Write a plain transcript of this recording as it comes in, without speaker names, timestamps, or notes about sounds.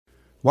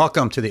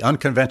Welcome to The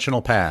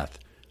Unconventional Path,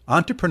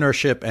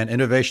 entrepreneurship and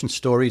innovation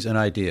stories and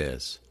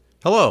ideas.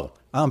 Hello,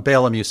 I'm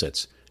Bela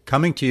Musitz,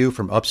 coming to you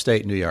from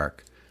upstate New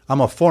York. I'm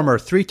a former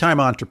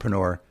three-time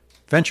entrepreneur,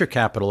 venture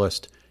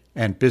capitalist,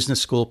 and business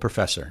school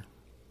professor.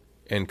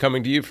 And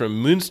coming to you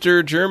from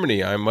Münster,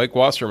 Germany, I'm Mike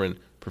Wasserman,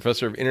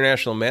 professor of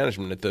international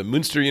management at the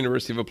Münster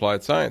University of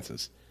Applied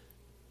Sciences.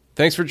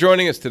 Thanks for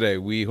joining us today.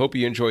 We hope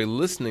you enjoy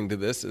listening to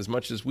this as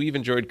much as we've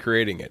enjoyed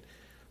creating it.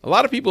 A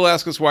lot of people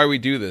ask us why we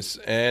do this,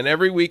 and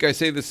every week I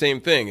say the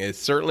same thing. It's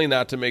certainly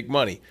not to make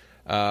money.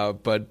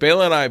 But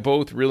Bela and I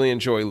both really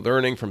enjoy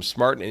learning from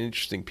smart and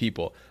interesting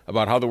people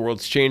about how the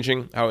world's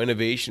changing, how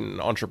innovation and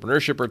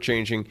entrepreneurship are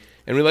changing,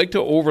 and we like to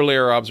overlay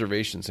our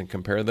observations and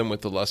compare them with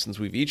the lessons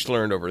we've each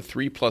learned over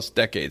 3+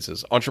 decades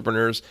as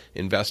entrepreneurs,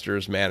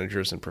 investors,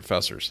 managers, and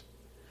professors.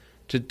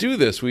 To do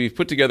this, we've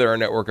put together our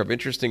network of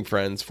interesting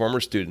friends, former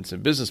students,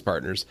 and business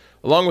partners,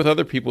 along with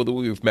other people that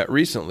we've met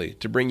recently,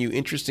 to bring you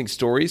interesting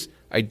stories,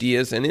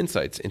 ideas, and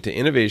insights into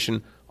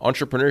innovation,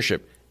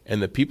 entrepreneurship, and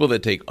the people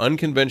that take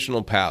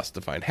unconventional paths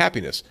to find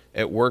happiness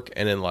at work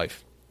and in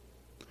life.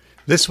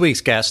 This week's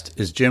guest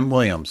is Jim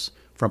Williams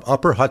from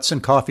Upper Hudson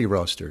Coffee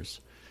Roasters.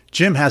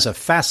 Jim has a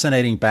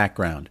fascinating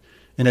background.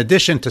 In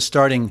addition to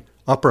starting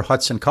Upper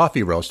Hudson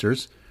Coffee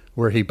Roasters,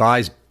 where he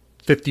buys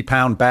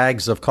 50-pound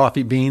bags of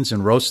coffee beans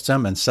and roasts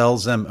them and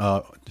sells them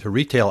to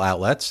retail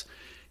outlets,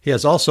 he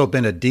has also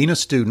been a dean of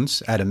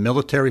students at a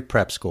military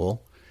prep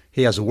school.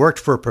 He has worked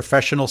for a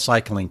professional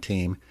cycling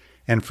team,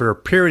 and for a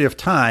period of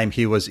time,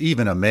 he was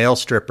even a male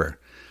stripper.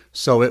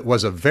 So it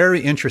was a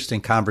very interesting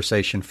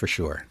conversation for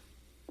sure.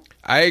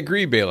 I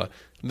agree, Bela.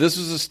 This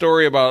was a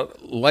story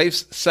about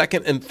life's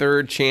second and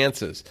third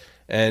chances.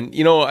 And,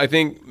 I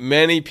think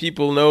many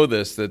people know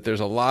this, that there's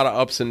a lot of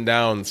ups and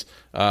downs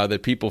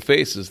that people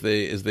face as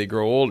they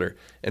grow older.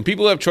 And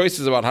people have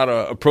choices about how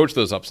to approach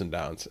those ups and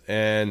downs.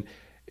 And,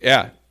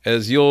 yeah,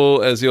 as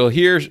you'll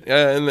hear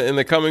in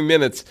the coming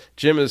minutes,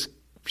 Jim has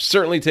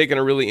certainly taken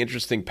a really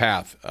interesting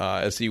path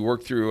as he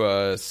worked through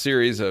a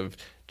series of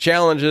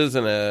challenges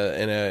and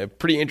a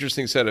pretty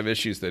interesting set of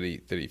issues that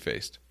he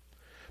faced.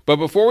 But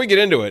before we get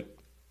into it,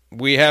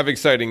 we have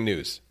exciting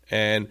news.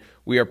 And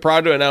we are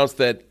proud to announce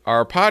that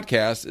our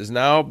podcast is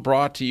now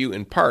brought to you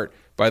in part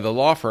by the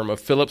law firm of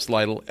Phillips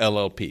Lytle,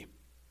 LLP.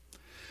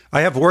 I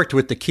have worked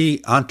with the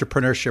key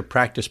entrepreneurship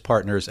practice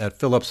partners at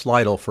Phillips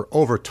Lytle for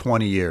over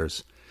 20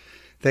 years.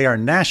 They are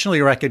nationally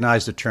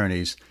recognized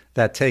attorneys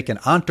that take an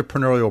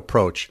entrepreneurial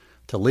approach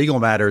to legal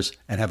matters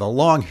and have a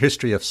long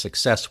history of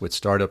success with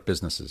startup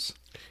businesses.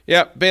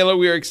 Yeah, Bela,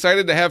 we are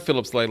excited to have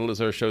Phillips Lytle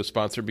as our show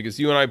sponsor because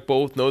you and I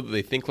both know that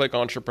they think like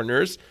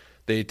entrepreneurs.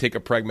 They take a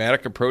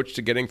pragmatic approach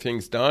to getting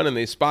things done, and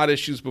they spot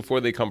issues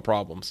before they become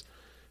problems.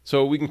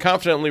 So we can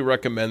confidently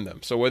recommend them.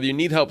 So whether you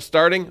need help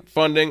starting,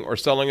 funding, or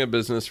selling a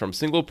business, from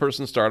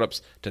single-person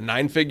startups to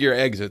 9-figure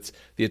exits,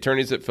 the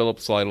attorneys at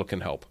Phillips Lytle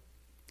can help.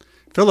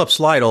 Phillips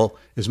Lytle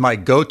is my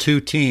go-to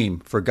team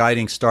for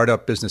guiding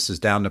startup businesses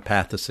down the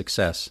path to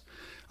success.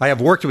 I have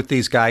worked with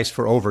these guys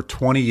for over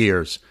 20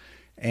 years,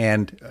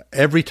 and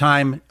every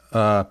time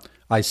I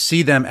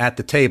see them at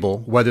the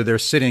table, whether they're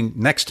sitting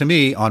next to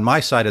me on my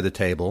side of the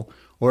table,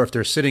 or if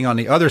they're sitting on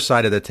the other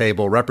side of the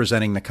table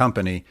representing the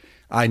company,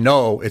 I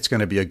know it's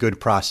going to be a good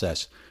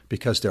process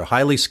because they're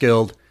highly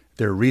skilled,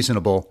 they're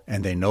reasonable,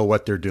 and they know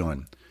what they're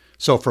doing.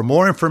 So for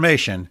more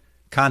information,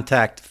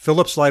 contact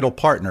Phillips Lytle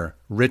partner,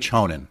 Rich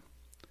Honan.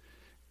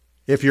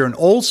 If you're an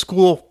old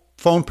school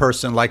phone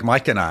person like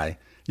Mike and I,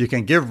 you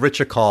can give Rich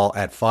a call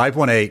at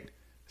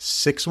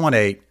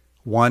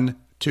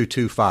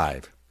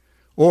 518-618-1225.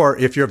 Or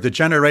if you're of the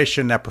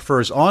generation that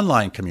prefers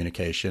online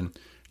communication,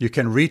 you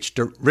can reach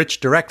Rich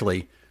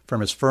directly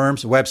from his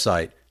firm's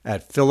website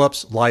at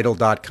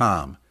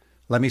phillipslytle.com.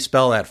 Let me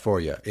spell that for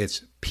you.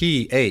 It's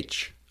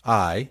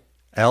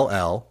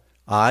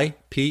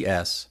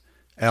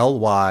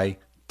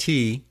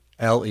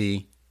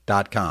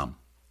PHILLIPSLYTLE.com.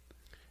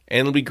 And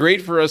it'll be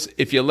great for us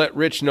if you let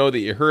Rich know that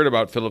you heard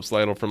about Phillips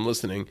Lytle from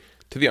listening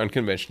to the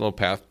Unconventional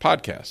Path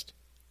podcast.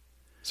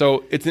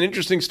 So it's an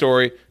interesting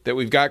story that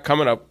we've got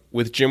coming up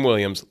with Jim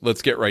Williams.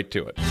 Let's get right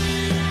to it.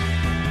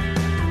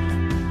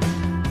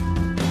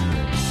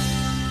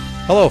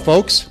 Hello,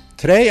 folks.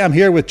 Today I'm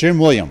here with Jim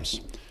Williams,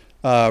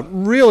 a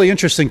really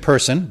interesting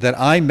person that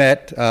I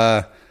met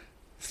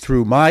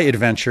through my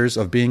adventures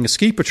of being a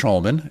ski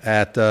patrolman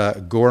at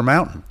Gore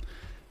Mountain.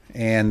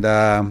 And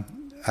I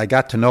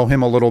got to know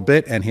him a little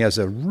bit, and he has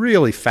a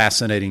really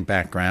fascinating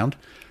background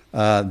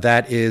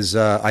that is,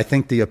 I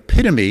think, the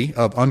epitome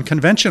of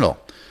unconventional.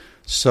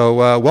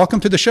 So welcome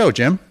to the show,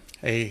 Jim.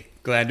 Hey,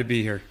 glad to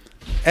be here.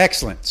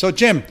 Excellent. So,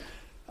 Jim,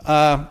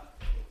 can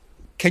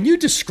you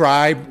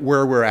describe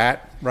where we're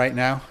at right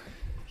now?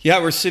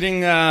 Yeah, we're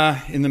sitting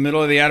in the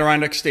middle of the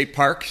Adirondack State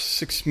Park,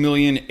 6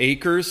 million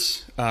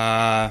acres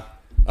of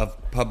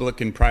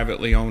public and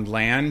privately owned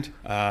land,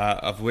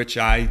 of which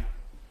I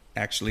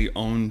actually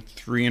own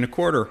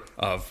 3.25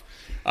 of.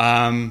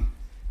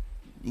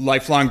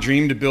 Lifelong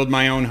dream to build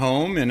my own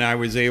home, and I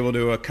was able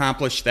to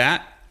accomplish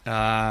that.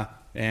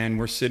 And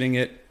we're sitting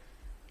at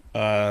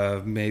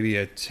maybe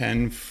a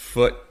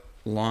 10-foot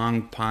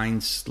long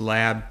pine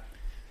slab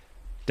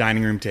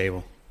dining room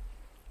table.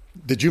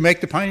 Did you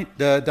make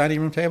the dining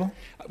room table?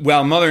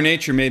 Well, Mother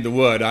Nature made the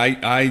wood.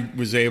 I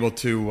was able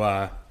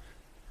to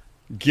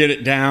get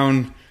it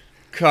down,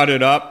 cut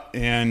it up,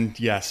 and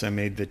yes, I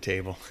made the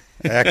table.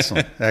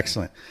 Excellent,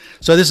 excellent.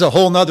 So this is a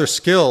whole nother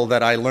skill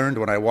that I learned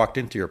when I walked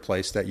into your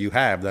place that you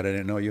have that I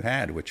didn't know you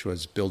had, which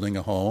was building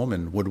a home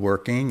and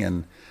woodworking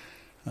and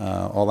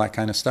all that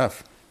kind of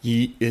stuff.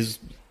 The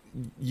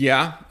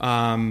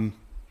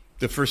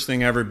first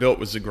thing I ever built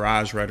was a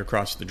garage right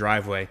across the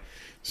driveway.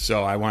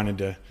 So I wanted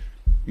to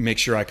make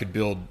sure I could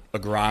build a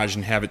garage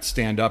and have it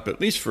stand up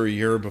at least for a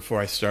year before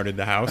I started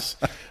the house.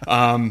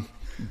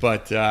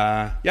 But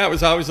it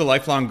was always a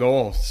lifelong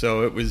goal.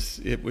 So it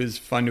was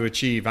fun to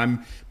achieve.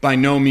 I'm by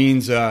no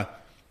means a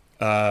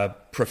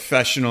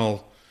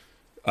professional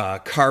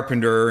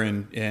carpenter,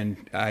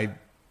 and I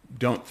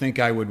don't think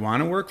I would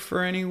want to work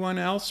for anyone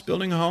else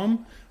building a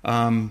home.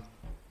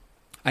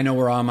 I know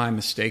where all my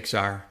mistakes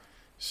are,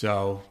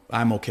 so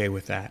I'm okay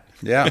with that.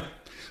 Yeah.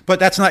 But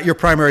that's not your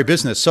primary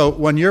business. So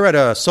when you're at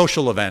a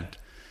social event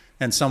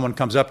and someone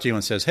comes up to you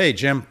and says, "Hey,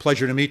 Jim,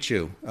 pleasure to meet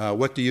you.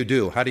 What do you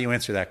do?" How do you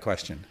answer that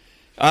question?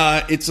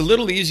 It's a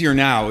little easier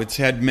now. It's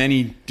had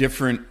many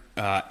different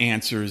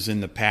answers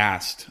in the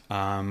past.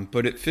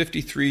 But at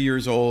 53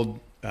 years old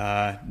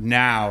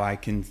now, I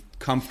can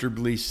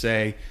comfortably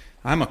say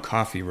I'm a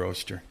coffee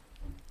roaster.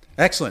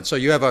 Excellent. So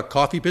you have a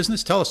coffee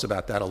business? Tell us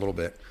about that a little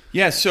bit.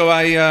 Yeah, so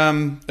I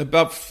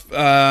about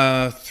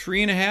 4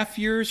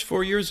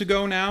 years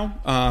ago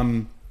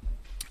now,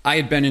 I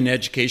had been in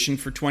education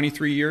for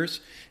 23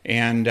 years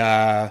and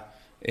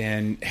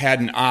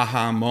had an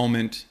aha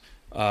moment,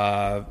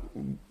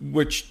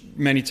 which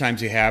many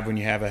times you have when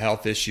you have a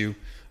health issue.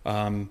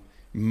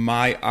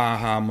 My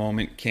aha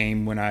moment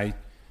came when I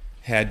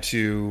had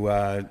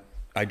to,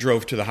 I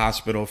drove to the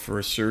hospital for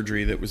a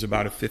surgery that was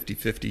about a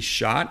 50-50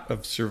 shot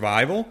of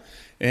survival.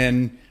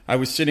 And I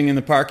was sitting in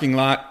the parking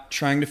lot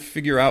trying to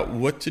figure out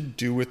what to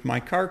do with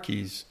my car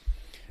keys.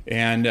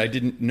 And I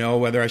didn't know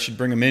whether I should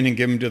bring them in and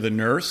give them to the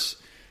nurse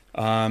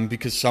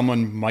because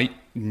someone might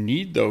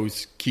need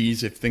those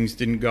keys if things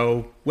didn't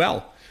go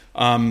well.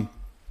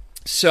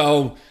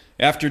 So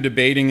after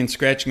debating and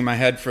scratching my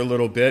head for a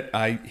little bit,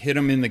 I hit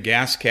them in the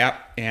gas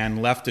cap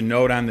and left a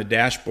note on the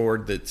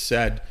dashboard that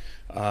said,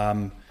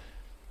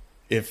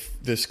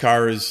 if this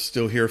car is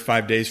still here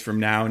 5 days from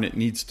now and it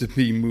needs to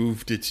be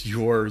moved, it's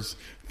yours.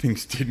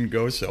 Things didn't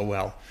go so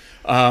well.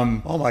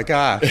 Oh my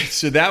gosh.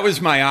 So that was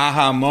my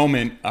aha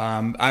moment.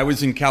 I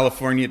was in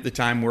California at the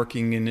time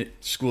working in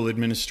school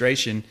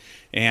administration,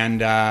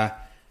 and I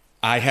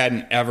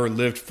hadn't ever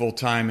lived full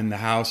time in the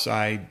house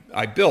I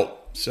built.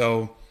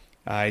 So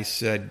I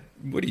said,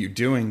 "What are you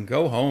doing?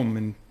 Go home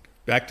and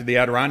back to the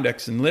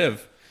Adirondacks and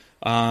live."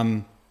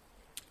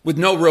 With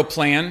no real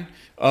plan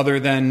other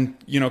than,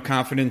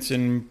 confidence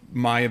in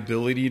my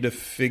ability to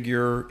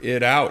figure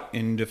it out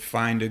and to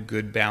find a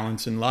good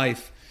balance in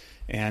life.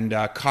 And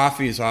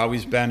coffee has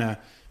always been an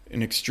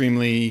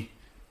extremely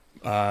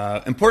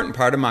important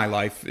part of my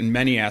life in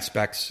many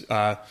aspects,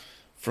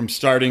 from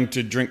starting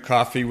to drink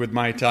coffee with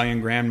my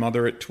Italian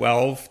grandmother at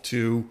 12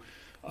 to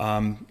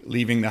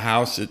leaving the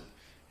house at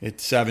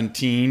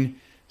 17,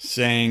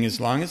 saying, as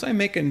long as I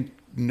make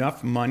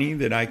enough money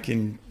that I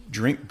can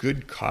drink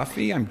good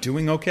coffee, I'm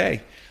doing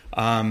okay.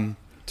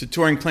 To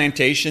touring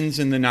plantations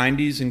in the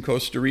 90s in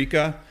Costa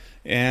Rica,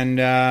 and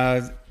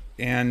then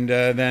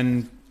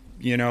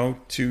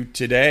to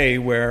today,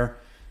 where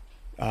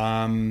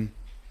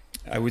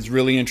I was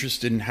really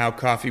interested in how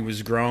coffee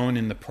was grown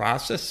and the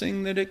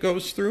processing that it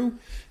goes through,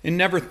 and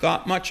never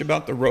thought much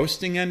about the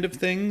roasting end of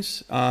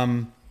things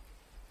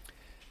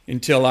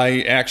until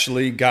I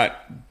actually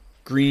got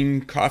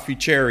green coffee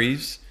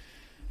cherries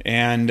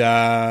and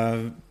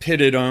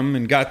pitted them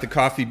and got the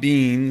coffee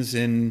beans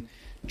and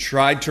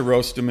tried to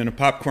roast them in a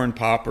popcorn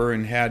popper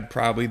and had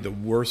probably the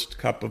worst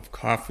cup of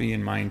coffee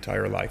in my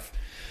entire life.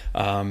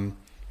 And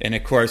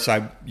of course,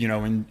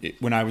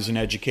 when I was in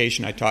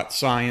education, I taught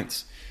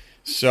science.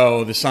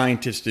 So the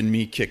scientist in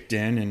me kicked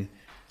in and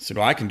said,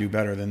 "Well, I can do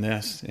better than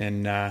this,"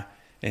 and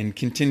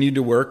continued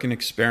to work and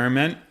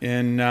experiment.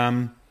 And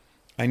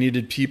I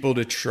needed people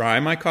to try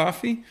my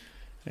coffee,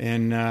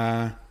 and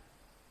I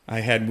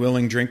had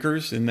willing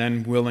drinkers and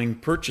then willing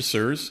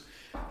purchasers,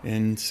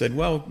 and said,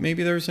 "Well,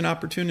 maybe there's an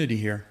opportunity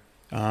here."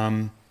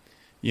 And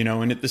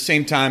at the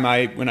same time,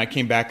 when I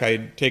came back, I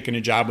had taken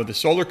a job with a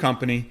solar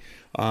company.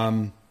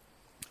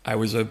 I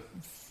was a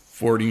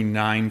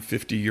 49,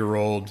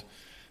 50-year-old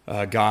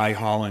guy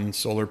hauling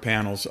solar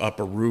panels up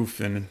a roof,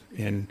 and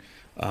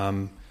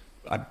I'm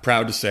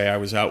proud to say I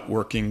was out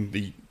working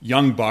the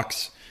young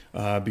bucks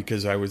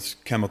because I was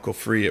chemical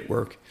free at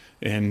work,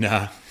 and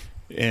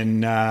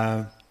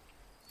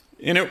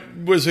it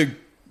was a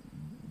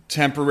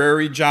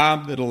temporary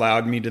job that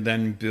allowed me to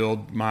then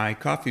build my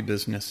coffee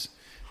business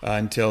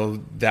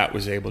until that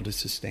was able to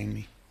sustain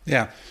me.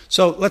 Yeah.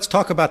 So let's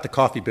talk about the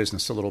coffee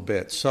business a little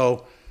bit.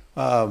 So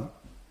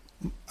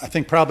I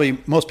think probably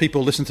most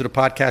people listen to the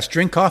podcast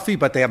drink coffee,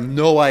 but they have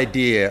no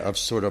idea of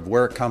sort of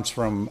where it comes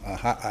from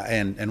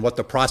and what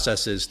the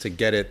process is to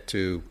get it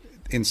to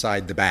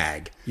inside the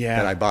bag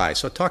that I buy.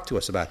 So talk to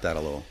us about that a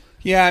little.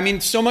 Yeah, I mean,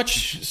 so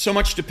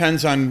much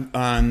depends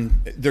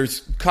on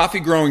there's coffee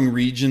growing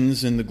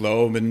regions in the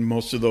globe, and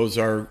most of those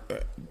are,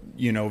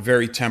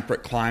 very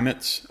temperate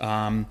climates.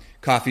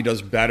 Coffee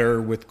does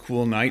better with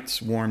cool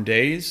nights, warm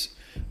days.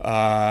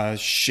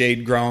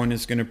 Shade grown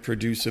is going to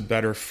produce a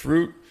better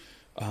fruit.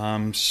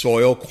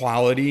 Soil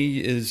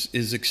quality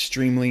is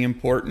extremely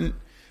important,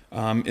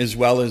 as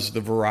well as the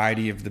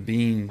variety of the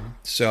bean.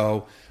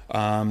 So,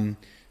 I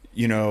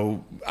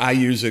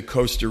use a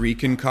Costa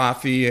Rican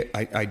coffee.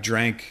 I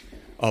drank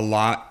a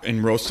lot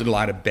and roasted a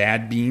lot of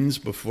bad beans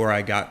before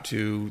I got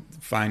to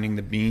finding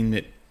the bean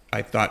that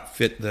I thought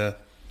fit the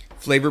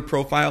flavor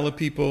profile of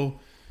people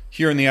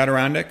here in the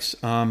Adirondacks.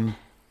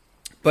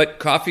 But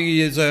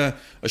coffee is a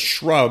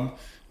shrub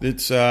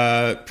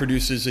that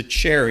produces a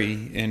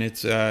cherry, and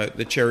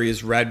the cherry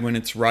is red when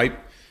it's ripe.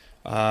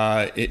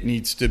 It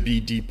needs to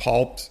be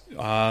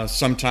depulped.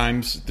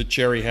 Sometimes the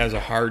cherry has a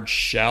hard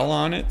shell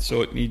on it,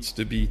 so it needs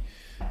to be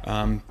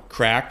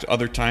cracked.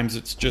 Other times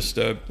it's just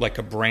like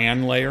a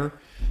bran layer.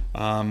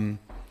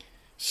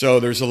 So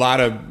there's a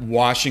lot of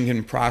washing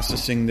and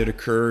processing that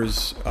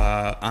occurs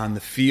on the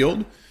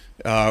field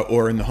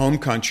or in the home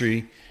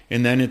country,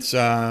 and then it's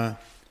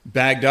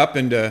bagged up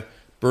into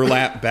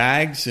burlap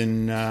bags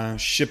and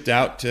shipped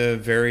out to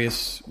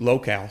various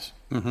locales.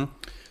 Mm-hmm.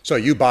 So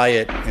you buy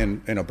it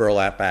in a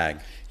burlap bag?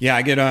 Yeah,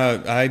 I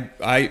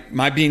get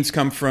my beans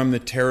come from the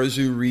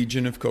Tarrazú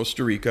region of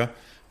Costa Rica.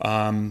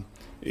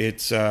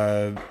 It's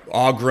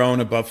all grown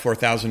above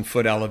 4,000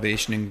 foot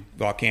elevation in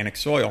volcanic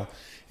soil.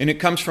 And it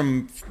comes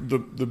from the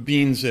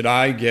beans that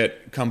I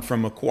get come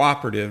from a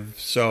cooperative.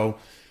 So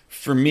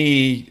for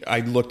me,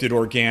 I looked at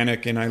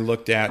organic and I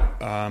looked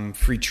at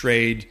free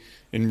trade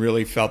and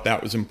really felt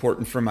that was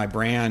important for my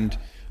brand.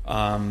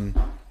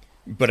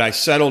 But I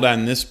settled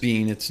on this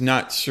bean. It's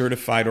not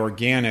certified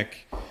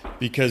organic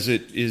because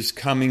it is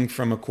coming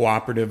from a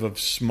cooperative of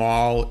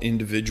small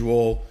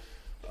individually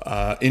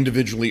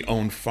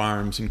owned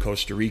farms in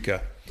Costa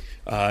Rica,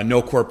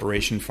 no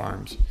corporation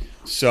farms.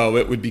 So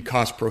it would be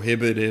cost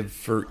prohibitive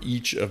for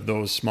each of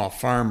those small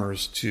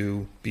farmers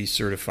to be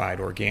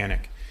certified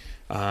organic.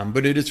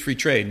 But it is free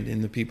trade,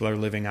 and the people are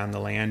living on the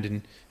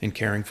land and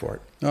caring for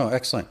it. Oh,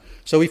 excellent.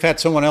 So we've had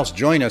someone else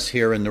join us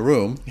here in the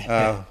room.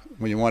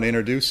 When you want to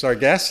introduce our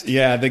guest?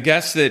 Yeah, the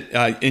guest that,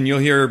 and you'll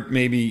hear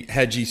maybe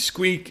Hedgie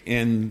squeak,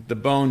 and the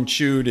bone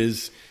chewed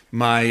is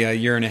my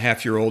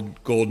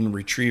 1.5-year-old golden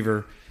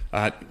retriever,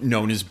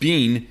 known as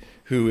Bean,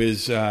 who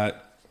is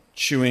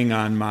chewing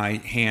on my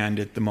hand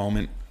at the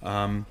moment.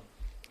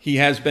 He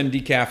has been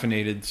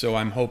decaffeinated, so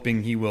I'm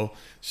hoping he will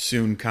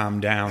soon calm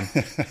down.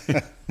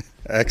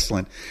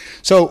 Excellent.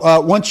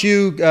 So once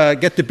you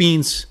get the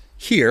beans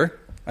here,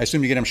 I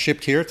assume you get them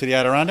shipped here to the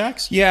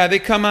Adirondacks? Yeah, they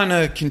come on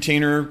a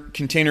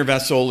container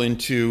vessel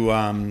into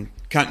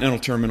Continental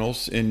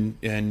Terminals in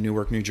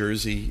Newark, New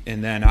Jersey,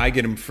 and then I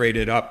get them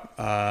freighted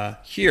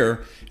up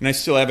here, and I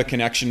still have a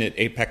connection at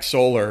Apex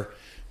Solar,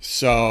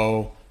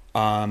 so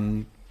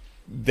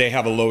they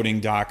have a loading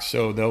dock,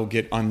 so they'll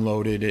get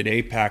unloaded at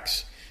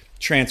Apex,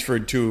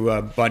 transferred to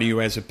a buddy who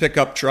has a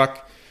pickup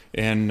truck,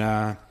 and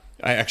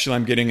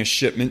I'm getting a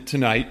shipment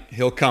tonight.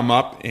 He'll come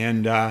up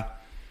and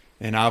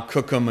I'll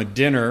cook him a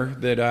dinner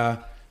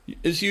that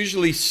is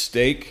usually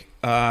steak,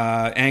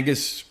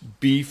 Angus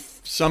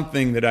beef,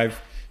 something that I've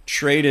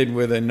traded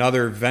with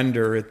another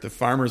vendor at the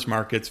farmers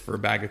markets for a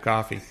bag of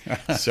coffee.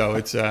 So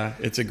it's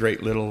a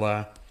great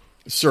little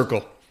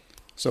circle.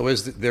 So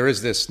there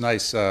is this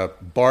nice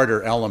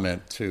barter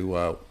element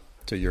to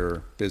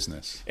your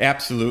business.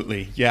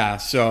 Absolutely, yeah.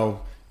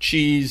 So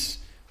cheese,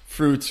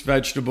 fruits,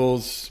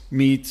 vegetables,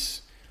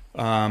 meats.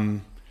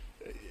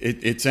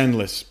 It's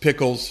endless.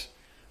 Pickles.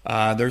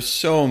 There's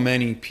so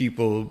many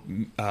people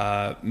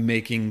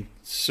making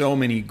so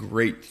many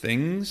great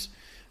things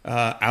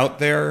out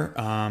there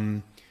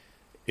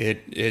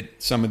at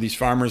some of these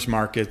farmers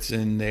markets,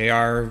 and they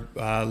are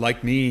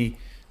like me,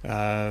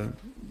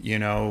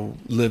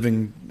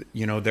 living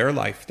their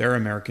life, their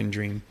American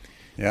dream,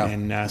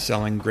 and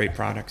selling great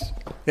products.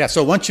 Yeah.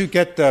 So once you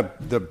get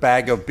the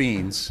bag of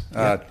beans,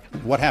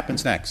 what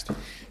happens next?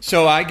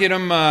 So I get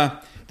them.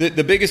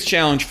 The biggest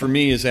challenge for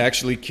me is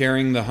actually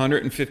carrying the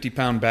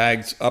 150-pound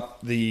bags up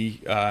the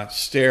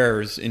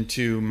stairs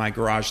into my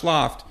garage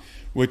loft,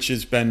 which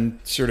has been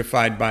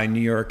certified by New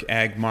York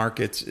Ag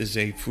Markets as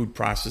a food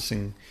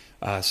processing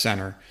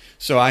center.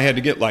 So I had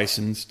to get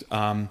licensed.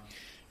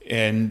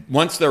 And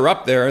once they're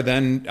up there,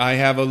 then I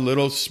have a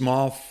little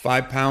small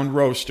 5-pound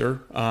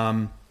roaster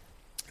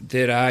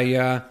that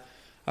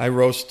I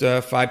roast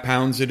 5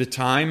 pounds at a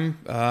time,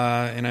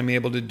 and I'm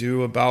able to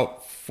do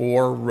about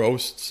 4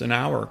 roasts an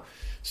hour.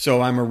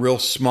 So I'm a real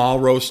small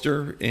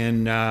roaster,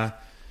 and I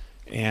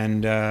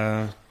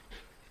have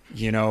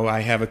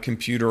a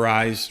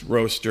computerized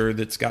roaster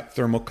that's got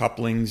thermal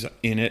couplings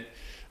in it.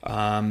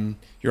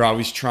 You're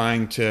always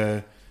trying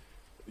to,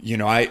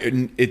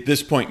 at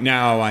this point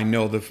now, I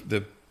know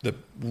the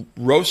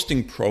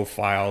roasting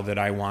profile that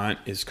I want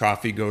is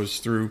coffee goes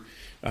through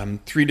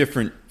 3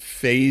 different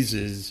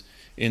phases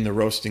in the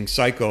roasting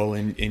cycle,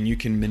 and you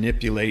can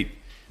manipulate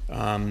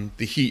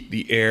the heat,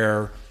 the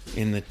air,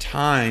 and the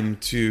time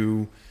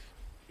to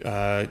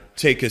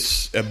take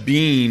a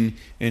bean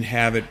and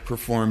have it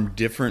perform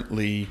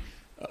differently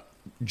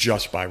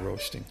just by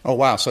roasting. Oh,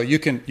 wow. So you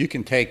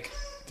can take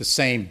the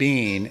same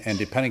bean, and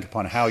depending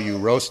upon how you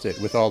roast it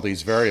with all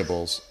these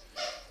variables,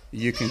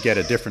 you can get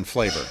a different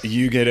flavor.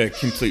 You get a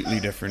completely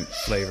different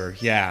flavor.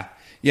 Yeah.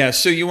 Yeah.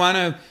 So you want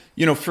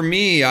to, for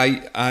me,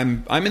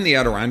 I'm in the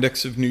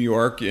Adirondacks of New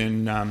York,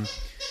 and,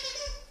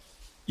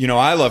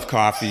 I love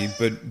coffee,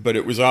 but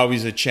it was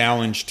always a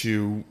challenge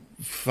to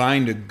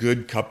find a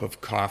good cup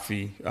of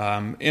coffee.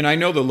 And I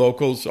know the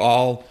locals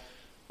all,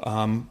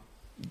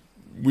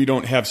 we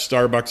don't have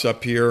Starbucks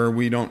up here.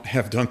 We don't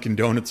have Dunkin'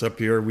 Donuts up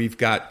here. We've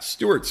got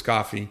Stewart's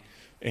coffee.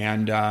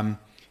 And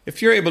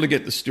if you're able to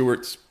get the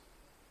Stewart's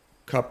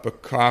cup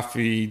of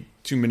coffee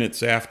 2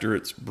 minutes after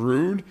it's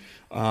brewed,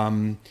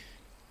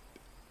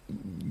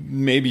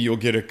 maybe you'll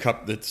get a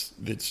cup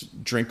that's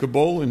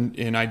drinkable.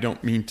 And I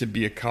don't mean to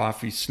be a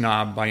coffee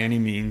snob by any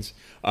means.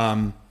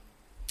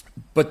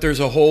 But there's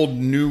a whole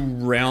new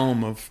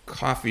realm of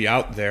coffee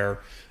out there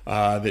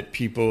that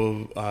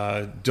people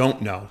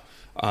don't know.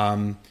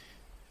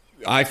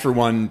 I, for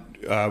one,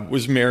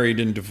 was married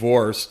and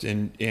divorced,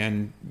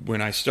 and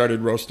when I started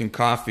roasting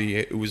coffee,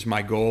 it was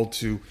my goal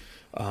to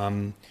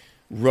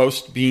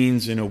roast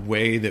beans in a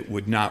way that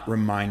would not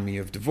remind me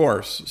of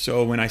divorce.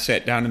 So when I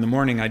sat down in the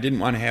morning, I didn't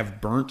want to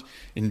have burnt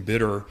and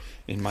bitter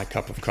in my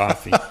cup of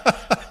coffee.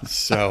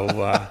 So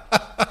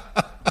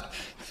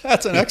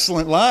that's an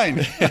excellent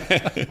line.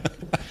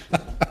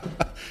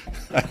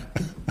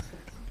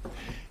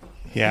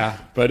 Yeah,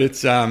 but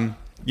it's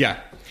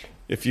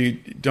if you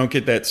don't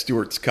get that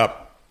Stewart's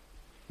cup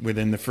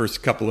within the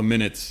first couple of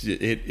minutes,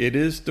 it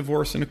is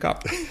divorce in a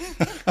cup.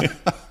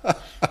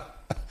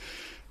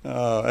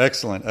 Oh,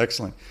 excellent.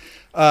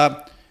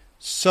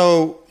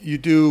 So you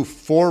do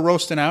 4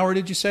 roasts an hour,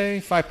 did you say?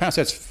 5 pounds?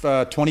 That's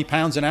 20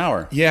 pounds an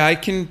hour. Yeah, I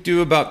can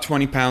do about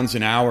 20 pounds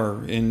an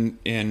hour. In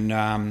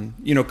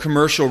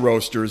commercial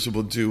roasters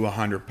will do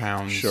 100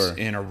 pounds Sure.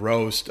 in a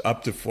roast,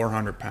 up to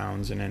 400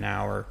 pounds in an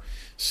hour.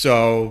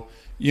 So,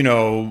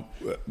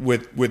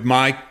 with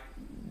my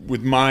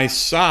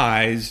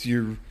size,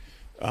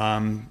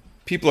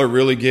 people are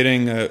really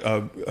getting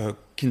a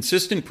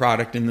consistent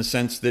product in the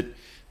sense that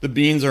the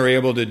beans are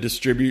able to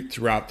distribute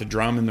throughout the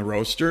drum in the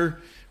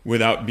roaster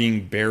without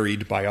being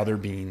buried by other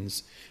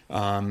beans.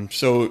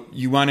 So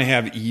you want to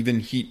have even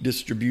heat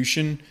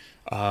distribution.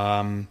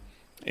 And,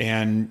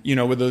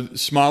 with a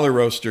smaller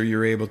roaster,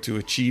 you're able to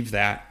achieve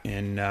that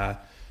and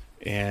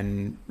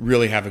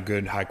really have a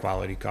good high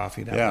quality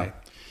coffee that way.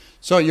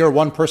 So you're a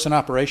one-person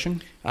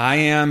operation? I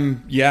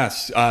am,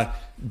 yes.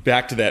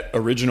 Back to that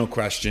original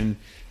question.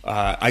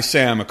 I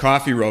say I'm a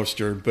coffee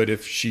roaster, but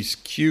if she's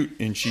cute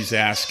and she's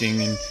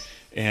asking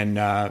and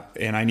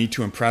I need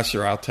to impress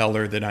her, I'll tell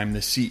her that I'm the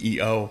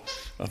CEO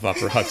of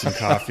Upper Hudson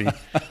Coffee.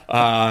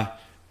 But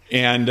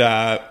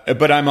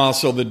I'm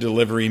also the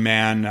delivery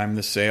man. I'm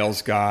the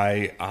sales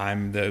guy.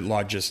 I'm the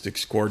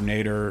logistics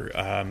coordinator,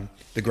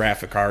 the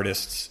graphic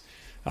artists.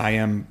 I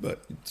am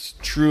it's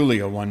truly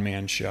a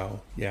one-man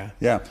show. Yeah.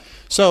 Yeah.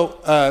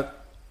 So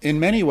in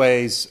many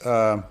ways,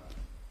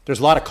 there's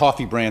a lot of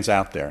coffee brands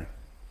out there.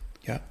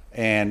 Yeah.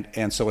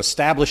 And so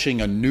establishing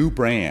a new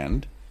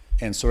brand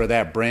and sort of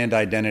that brand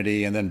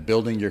identity and then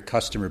building your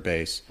customer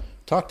base.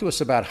 Talk to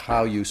us about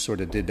how you sort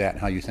of did that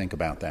and how you think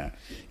about that.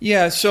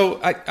 Yeah,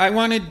 so I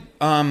wanted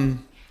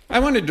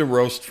to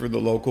roast for the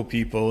local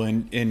people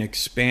and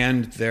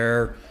expand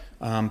their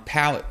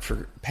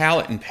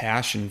palate and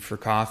passion for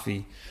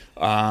coffee,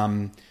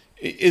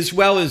 as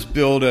well as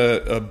build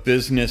a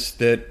business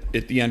that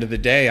at the end of the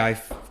day I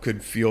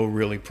could feel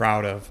really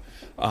proud of.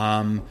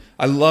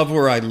 I love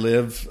where I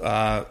live.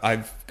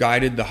 I've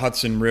guided the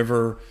Hudson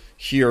River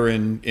here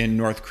in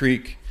North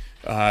Creek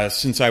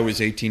since I was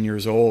 18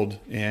 years old,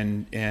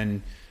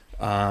 and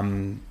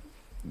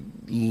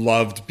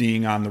loved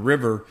being on the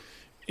river.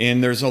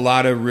 And there's a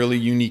lot of really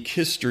unique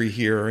history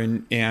here.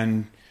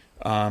 And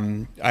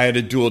I had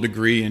a dual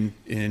degree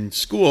in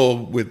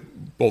school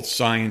with both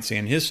science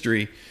and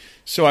history.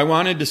 So I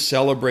wanted to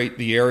celebrate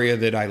the area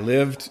that I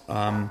lived,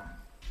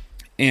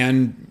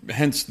 and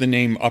hence the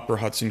name Upper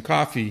Hudson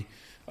Coffee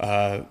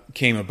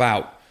came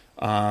about.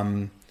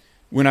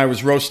 When I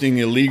was roasting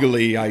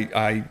illegally,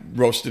 I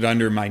roasted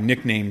under my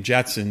nickname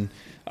Jetson.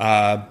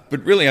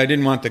 But really, I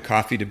didn't want the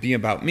coffee to be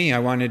about me. I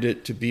wanted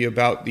it to be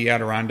about the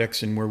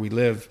Adirondacks and where we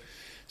live.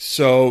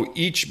 So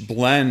each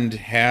blend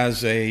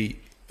has a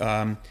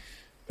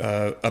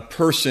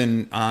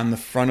person on the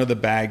front of the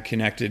bag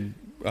connected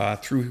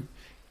through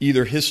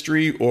either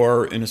history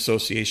or an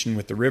association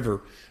with the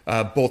river,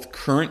 both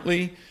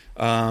currently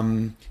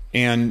and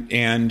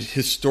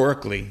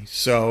historically.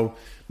 So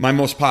my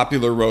most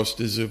popular roast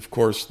is, of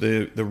course,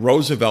 the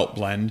Roosevelt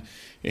blend,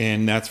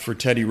 and that's for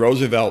Teddy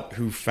Roosevelt,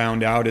 who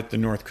found out at the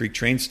North Creek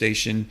train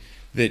station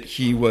that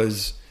he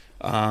was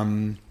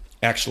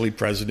actually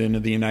president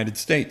of the United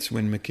States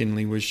when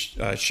McKinley was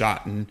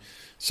shot and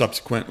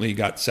subsequently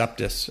got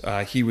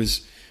sepsis. He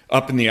was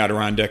up in the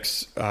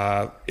Adirondacks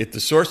at the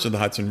source of the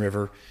Hudson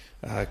River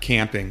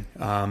camping.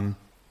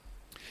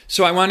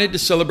 So I wanted to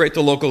celebrate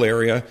the local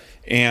area,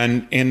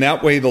 and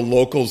that way the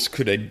locals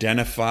could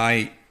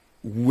identify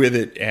with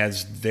it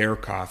as their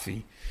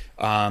coffee.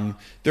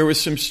 There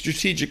was some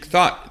strategic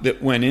thought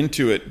that went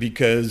into it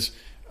because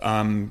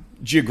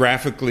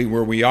geographically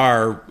where we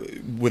are,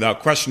 without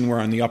question, we're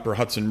on the upper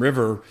Hudson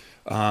River,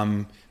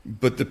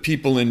 but the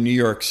people in New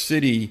York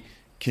City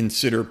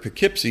consider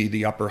Poughkeepsie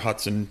the upper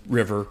Hudson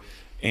River,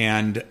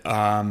 and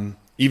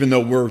even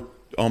though we're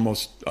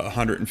almost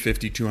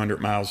 150, 200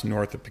 miles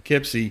north of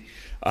Poughkeepsie,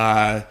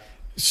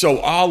 so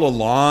all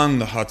along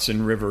the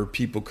Hudson River,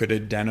 people could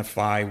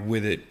identify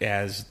with it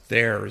as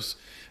theirs.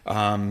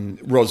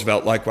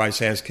 Roosevelt likewise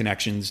has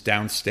connections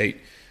downstate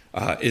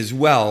as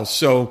well.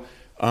 So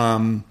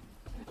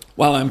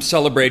while I'm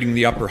celebrating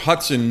the upper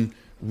Hudson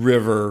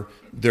River,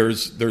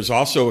 there's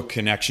also a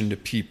connection to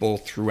people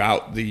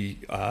throughout the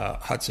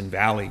Hudson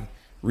Valley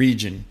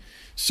region.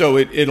 So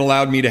it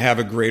allowed me to have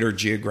a greater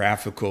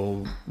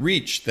geographical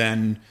reach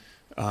than,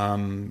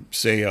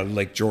 say, a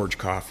Lake George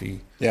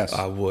coffee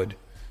would.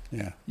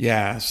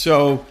 Yeah.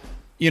 So,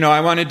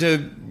 I wanted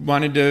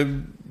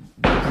to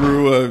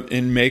brew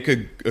and make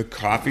a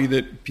coffee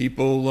that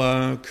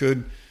people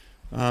could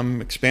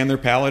expand their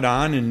palate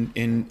on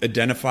and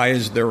identify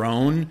as their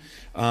own.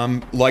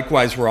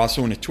 Likewise, we're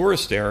also in a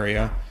tourist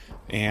area,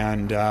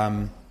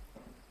 and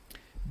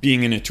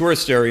being in a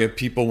tourist area,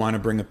 people want to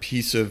bring a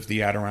piece of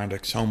the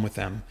Adirondacks home with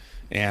them,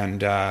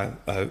 and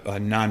a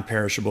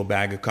non-perishable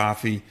bag of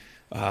coffee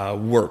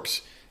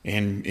works.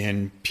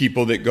 And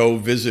people that go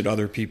visit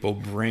other people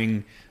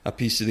bring a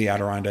piece of the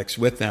Adirondacks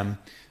with them.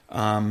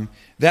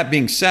 That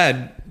being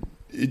said,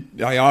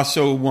 I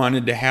also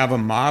wanted to have a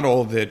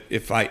model that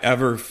if I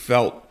ever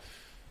felt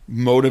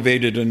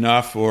motivated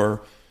enough,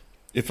 or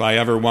if I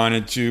ever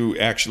wanted to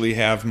actually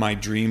have my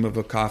dream of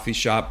a coffee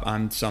shop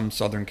on some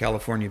Southern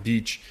California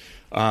beach,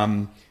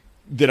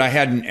 that I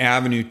had an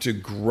avenue to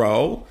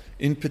grow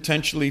and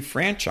potentially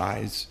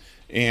franchise.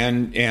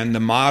 And the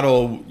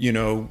model,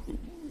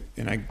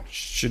 and I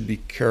should be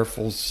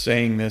careful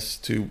saying this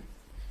to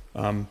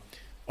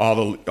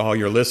all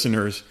your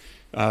listeners,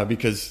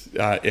 because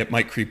it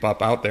might creep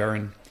up out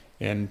there,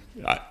 and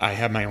I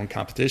have my own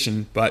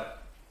competition.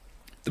 But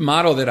the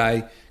model that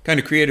I kind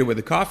of created with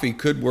the coffee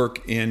could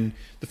work in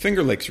the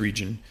Finger Lakes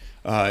region.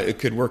 It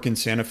could work in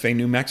Santa Fe,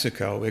 New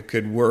Mexico. It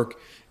could work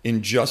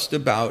in just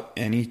about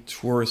any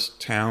tourist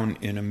town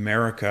in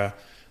America,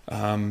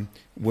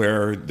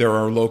 where there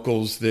are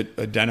locals that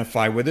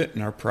identify with it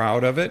and are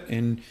proud of it,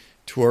 and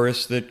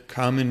tourists that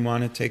come and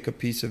want to take a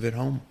piece of it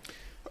home.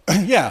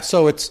 Yeah,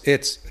 so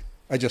it's.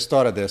 I just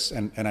thought of this,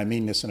 and I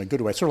mean this in a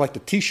good way. It's sort of like the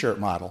T-shirt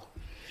model,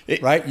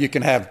 right? You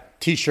can have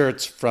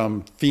T-shirts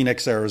from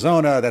Phoenix,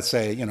 Arizona that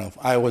say,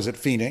 I was in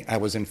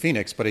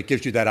Phoenix, but it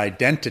gives you that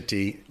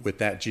identity with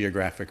that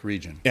geographic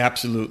region.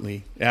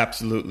 Absolutely.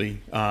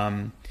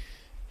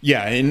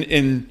 Yeah,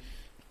 and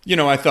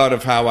I thought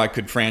of how I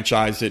could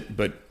franchise it,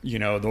 but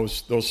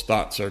those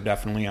thoughts are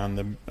definitely on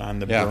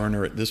the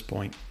burner at this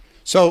point.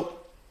 So,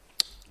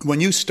 when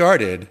you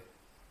started,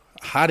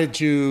 how did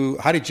you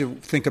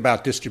think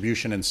about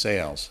distribution and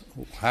sales?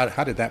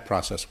 How did that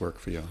process work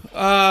for you?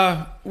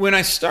 When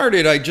I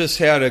started, I just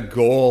had a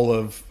goal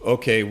of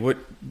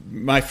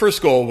my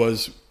first goal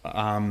was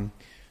how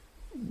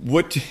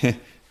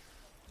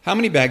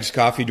many bags of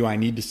coffee do I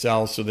need to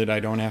sell so that I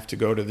don't have to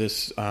go to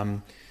this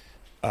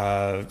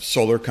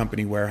solar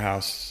company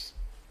warehouse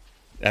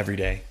every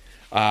day?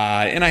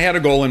 And I had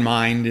a goal in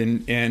mind,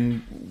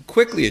 and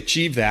quickly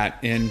achieved that.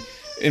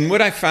 And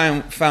what I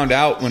found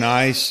out when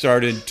I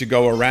started to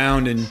go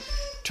around and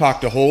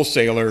talk to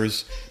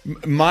wholesalers,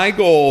 my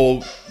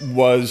goal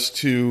was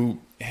to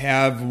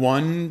have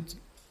one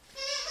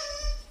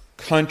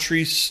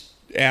country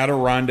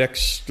Adirondack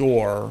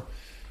store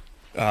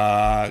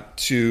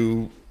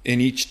in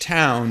each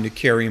town to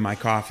carry my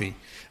coffee.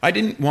 I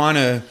didn't want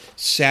to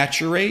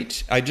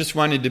saturate. I just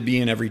wanted to be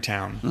in every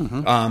town.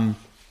 Mm-hmm.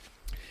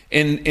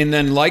 And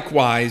then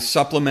likewise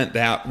supplement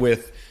that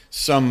with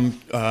some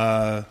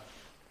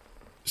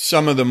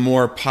of the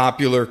more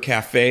popular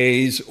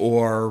cafes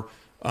or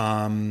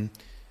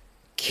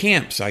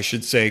camps, I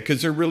should say,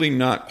 because they're really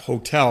not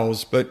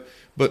hotels, but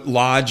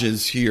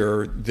lodges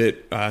here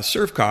that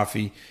serve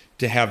coffee,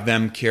 to have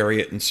them carry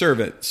it and serve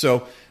it.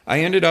 So I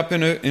ended up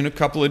in a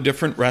couple of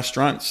different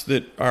restaurants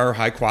that are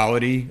high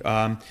quality,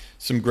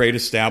 some great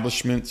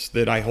establishments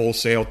that I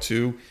wholesale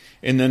to.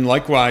 And then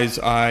likewise,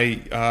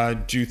 I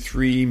do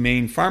 3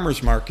 main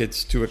farmers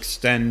markets to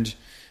extend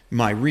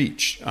my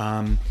reach.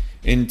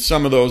 And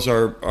some of those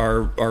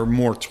are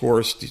more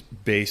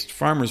tourist-based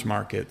farmers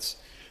markets.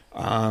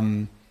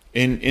 And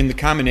the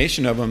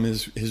combination of them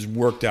has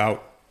worked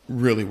out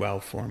really well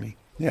for me.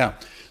 Yeah.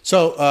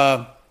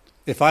 So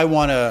if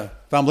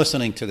I'm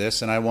listening to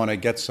this and I want to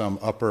get some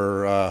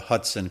upper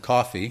Hudson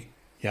coffee,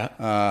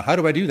 how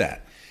do I do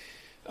that?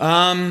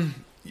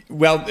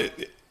 Well,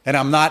 and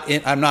I'm not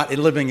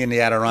living in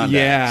the Adirondacks.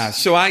 yeah.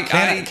 So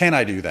can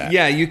I do that?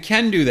 Yeah, you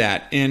can do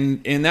that.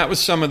 And that was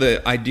some of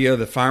the idea of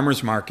the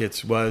farmers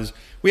markets was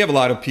we have a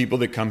lot of people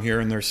that come here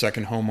and they're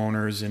second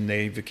homeowners and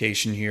they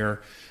vacation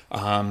here.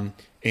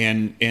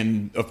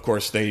 And of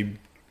course they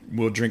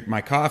will drink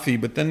my coffee,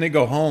 but then they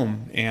go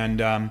home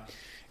and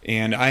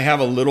I have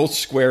a little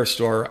square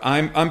store.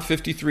 I'm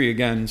 53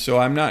 again, so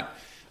I'm not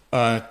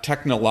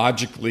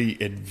technologically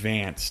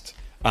advanced.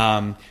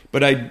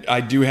 But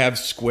I do have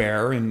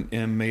Square and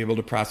am able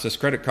to process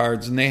credit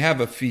cards, and they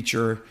have a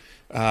feature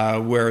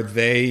where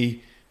they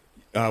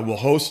will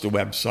host a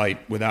website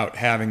without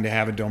having to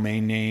have a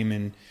domain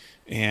name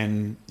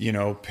and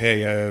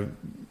pay a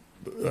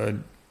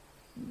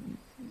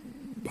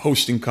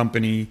hosting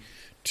company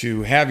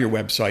to have your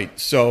website.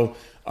 So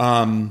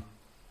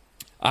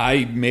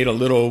I made a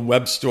little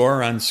web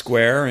store on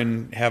Square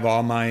and have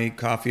all my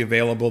coffee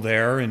available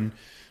there. And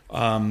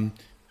I'm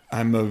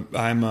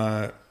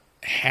a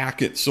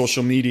hack at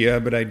social media,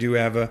 but I do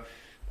have a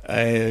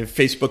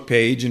Facebook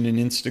page and an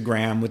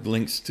Instagram with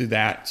links to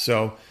that.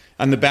 So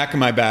on the back of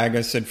my bag,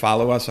 I said,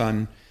 follow us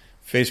on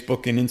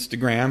Facebook and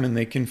Instagram, and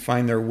they can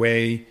find their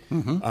way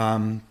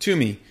to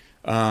me.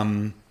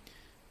 And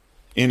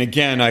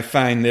again, I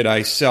find that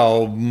I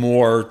sell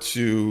more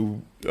to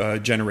a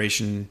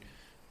generation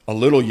a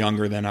little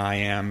younger than I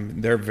am.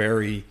 They're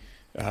very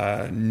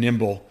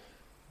nimble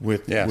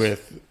with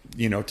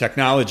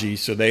technology,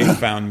 so they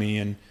found me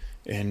and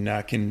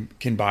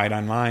can buy it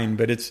online.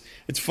 But it's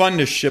fun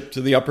to ship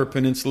to the Upper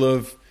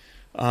Peninsula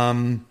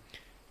of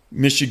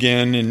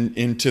Michigan and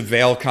into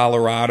Vail,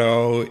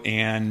 Colorado,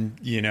 and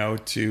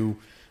to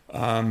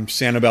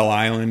Sanibel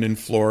Island in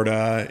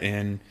Florida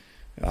and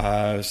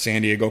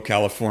San Diego,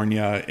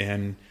 California,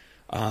 and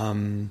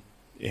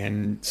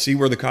see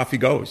where the coffee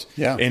goes.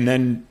 Yeah. And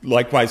then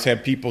likewise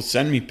have people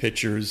send me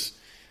pictures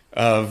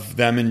of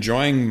them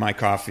enjoying my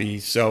coffee.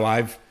 So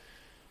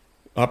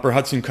Upper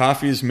Hudson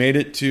Coffee has made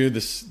it to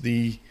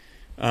the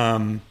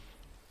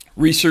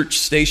research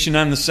station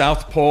on the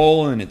South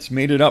Pole, and it's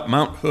made it up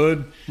Mount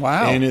Hood.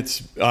 Wow. And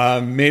it's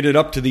made it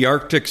up to the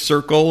Arctic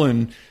Circle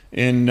and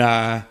in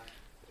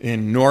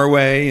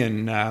Norway.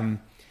 And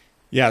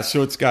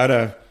so it's got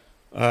a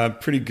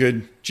pretty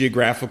good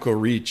geographical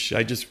reach.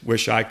 I just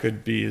wish I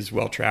could be as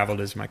well traveled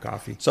as my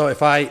coffee. So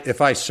if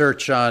I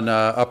search on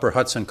Upper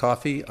Hudson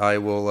Coffee, I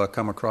will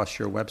come across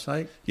your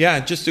website? Yeah,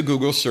 just a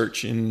Google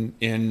search in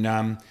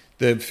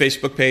the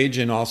Facebook page,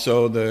 and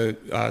also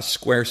the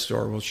Square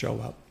store will show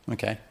up.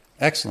 Okay.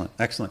 Excellent.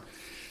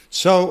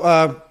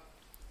 So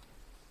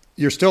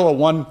you're still a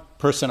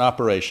one-person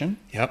operation.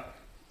 Yep.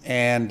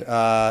 And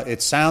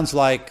it sounds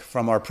like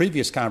from our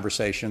previous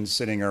conversations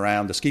sitting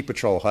around the ski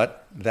patrol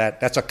hut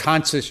that's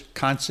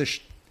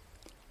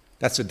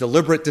a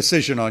deliberate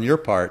decision on your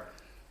part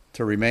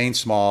to remain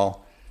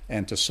small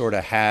and to sort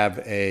of have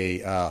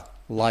a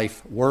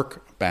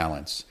life-work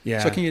balance.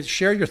 Yeah. So can you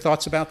share your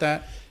thoughts about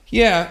that?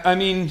 Yeah, I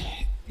mean,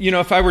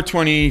 if I were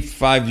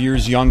 25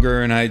 years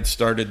younger and I'd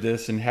started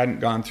this and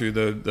hadn't gone through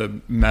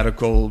the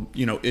medical,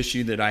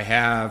 issue that I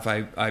have,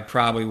 I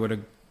probably would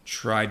have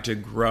tried to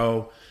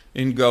grow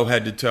and go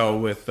head to toe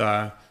with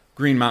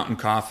Green Mountain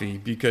Coffee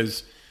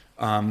because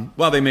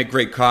while they make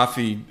great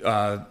coffee,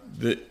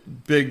 the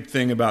big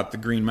thing about the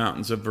Green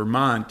Mountains of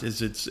Vermont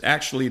is it's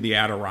actually the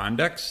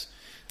Adirondacks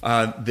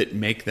that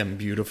make them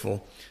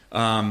beautiful.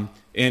 And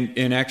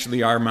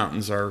actually our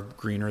mountains are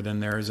greener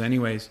than theirs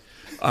anyways.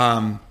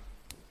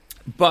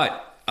 But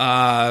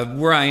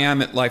where I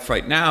am at life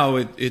right now,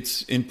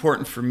 it's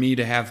important for me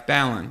to have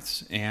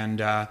balance.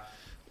 And, I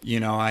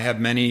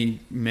have many,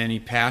 many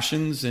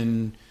passions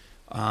and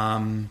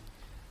a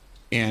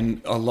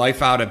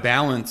life out of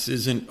balance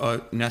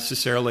isn't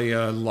necessarily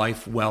a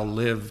life well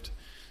lived.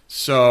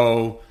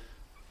 So,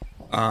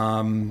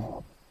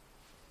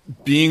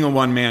 being a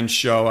one-man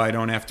show, I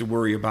don't have to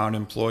worry about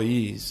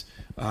employees.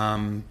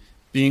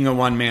 Being a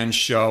one-man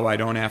show, I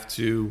don't have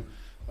to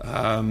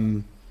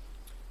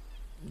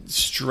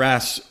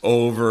stress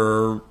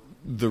over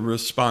the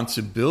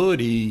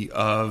responsibility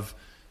of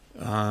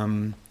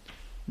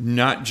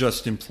not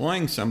just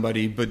employing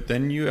somebody, but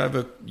then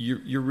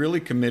you're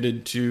really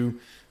committed to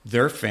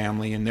their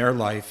family and their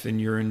life, and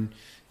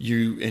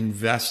you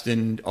invest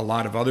in a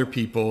lot of other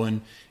people,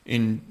 and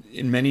in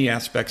many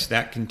aspects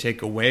that can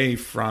take away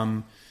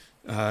from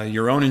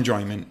your own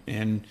enjoyment.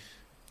 And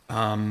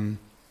I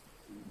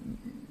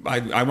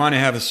want to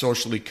have a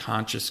socially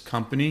conscious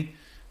company,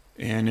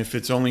 and if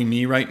it's only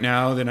me right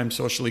now that I'm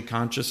socially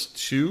conscious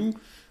too,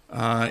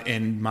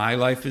 and my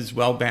life is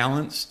well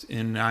balanced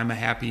and I'm a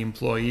happy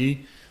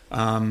employee,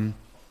 then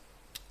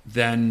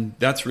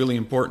that's really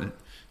important.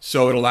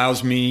 So it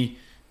allows me,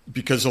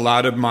 because a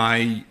lot of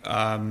my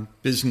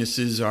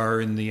businesses are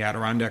in the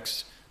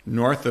Adirondacks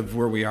north of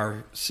where we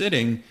are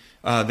sitting,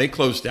 they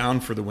closed down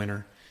for the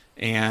winter.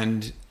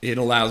 And it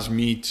allows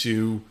me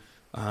to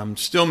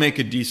still make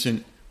a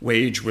decent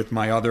wage with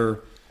my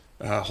other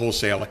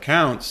wholesale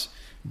accounts,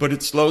 but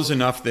it slows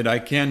enough that I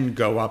can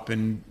go up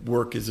and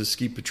work as a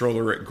ski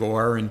patroller at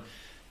Gore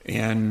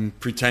and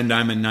pretend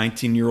I'm a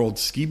 19-year-old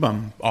ski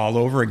bum all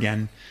over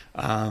again.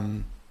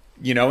 And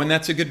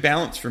that's a good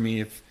balance for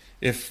me.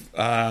 If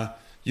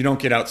you don't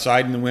get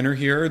outside in the winter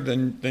here,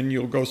 then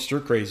you'll go stir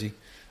crazy.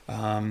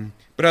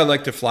 But I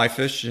like to fly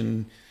fish,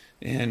 and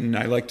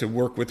I like to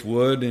work with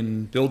wood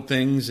and build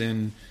things,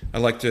 and I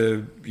like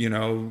to,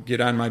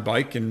 get on my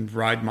bike and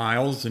ride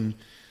miles and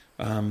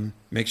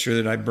make sure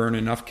that I burn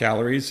enough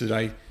calories that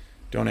I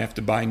don't have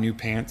to buy new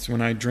pants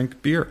when I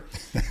drink beer.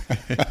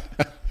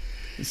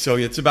 So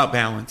it's about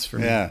balance for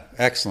me. Yeah,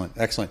 excellent.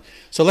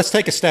 So let's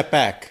take a step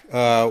back.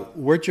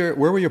 Where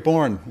were you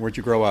born? Where'd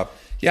you grow up?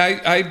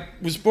 Yeah, I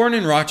was born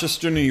in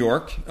Rochester, New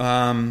York.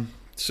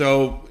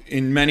 So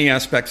in many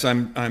aspects,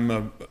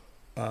 I'm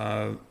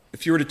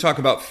if you were to talk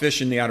about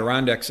fish in the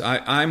Adirondacks,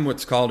 I'm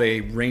what's called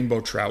a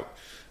rainbow trout.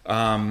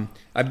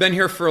 I've been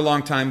here for a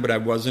long time, but I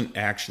wasn't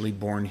actually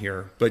born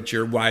here. But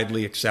you're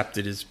widely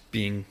accepted as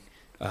being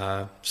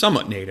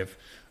somewhat native.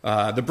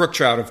 The brook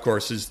trout, of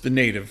course, is the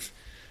native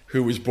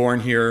who was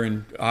born here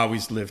and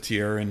always lived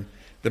here. And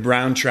the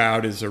brown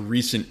trout is a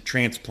recent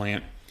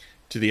transplant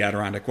to the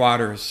Adirondack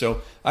waters.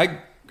 So I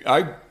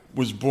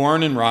was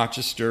born in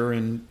Rochester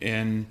and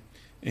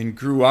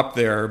grew up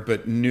there,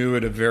 but knew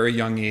at a very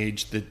young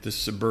age that the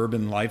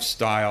suburban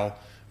lifestyle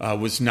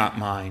was not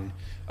mine.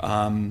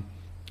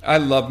 I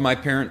love my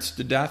parents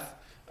to death.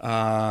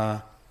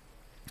 I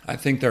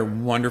think they're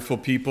wonderful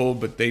people,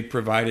 but they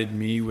provided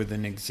me with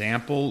an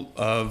example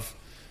of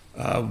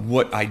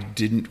what I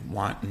didn't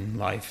want in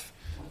life.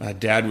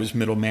 Dad was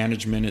middle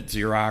management at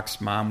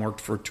Xerox. Mom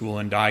worked for a tool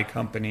and die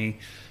company.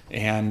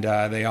 And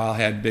they all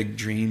had big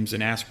dreams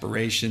and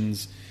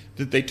aspirations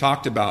that they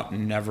talked about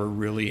and never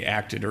really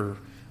acted or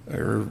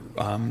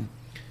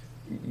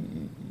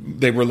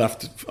they were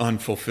left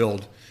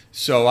unfulfilled.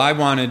 So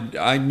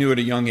I knew at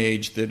a young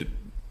age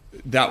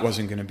that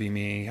wasn't going to be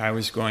me. I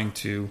was going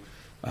to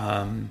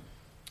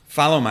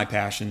follow my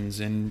passions,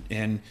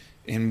 and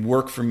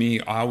work for me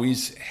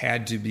always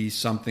had to be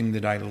something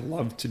that I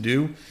loved to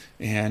do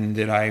and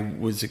that I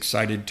was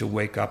excited to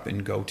wake up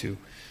and go to.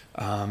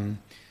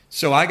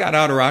 So I got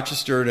out of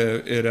Rochester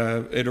at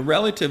a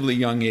relatively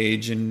young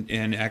age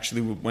and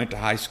actually went to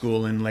high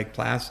school in Lake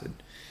Placid.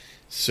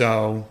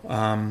 So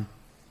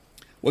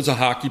was a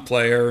hockey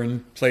player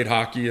and played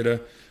hockey at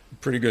a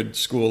pretty good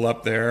school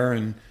up there.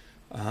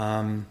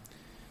 So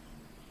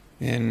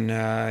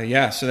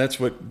that's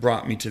what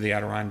brought me to the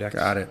Adirondacks.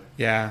 Got it.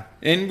 Yeah.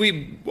 And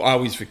we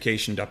always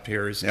vacationed up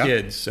here as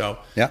kids. So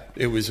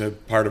it was a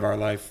part of our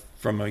life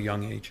from a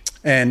young age.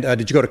 And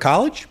did you go to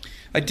college?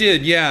 I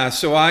did, yeah.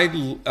 So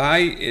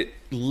I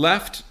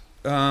left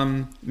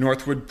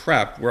Northwood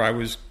Prep, where I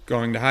was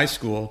going to high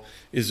school,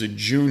 as a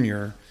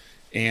junior,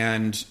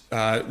 and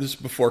this is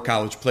before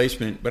college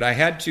placement. But I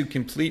had to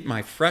complete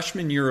my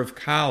freshman year of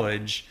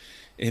college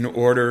in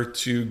order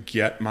to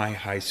get my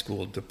high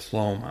school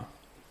diploma.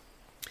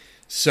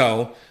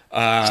 So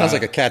sounds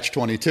like a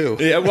catch-22.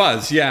 It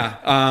was,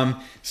 yeah.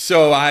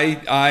 So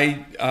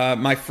I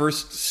my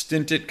first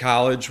stint at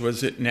college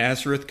was at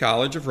Nazareth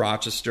College of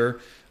Rochester.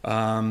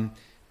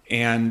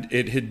 And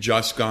it had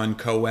just gone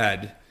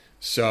co-ed.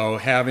 So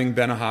having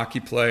been a hockey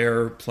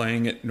player,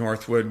 playing at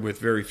Northwood with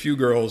very few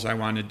girls, I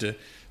wanted to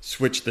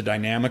switch the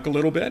dynamic a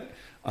little bit.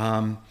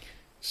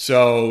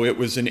 So it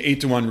was an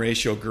 8-to-1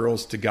 ratio,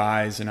 girls to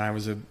guys, and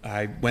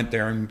I went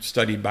there and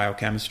studied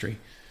biochemistry.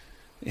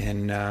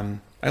 And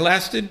I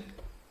lasted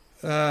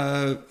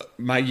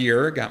my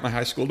year, got my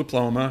high school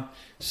diploma,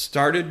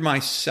 started my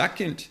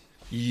second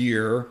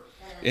year.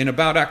 In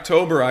about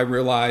October, I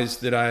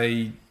realized that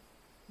I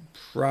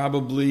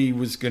probably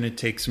was going to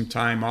take some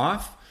time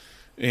off.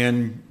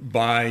 And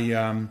by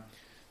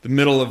the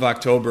middle of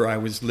October, I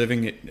was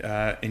living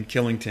in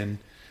Killington.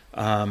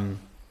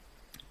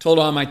 Told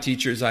all my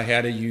teachers I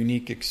had a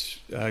unique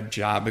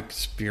job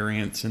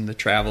experience in the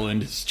travel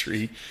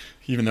industry,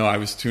 even though I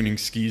was tuning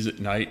skis at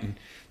night, and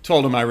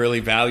told them I really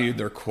valued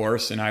their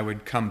course and I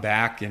would come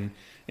back and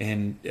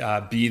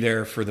be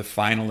there for the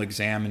final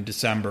exam in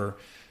December.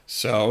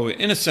 So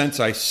in a sense,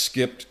 I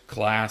skipped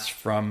class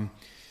from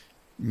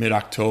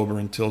mid-October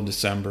until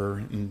December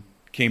and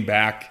came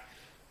back,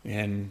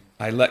 and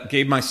I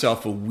gave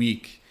myself a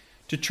week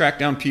to track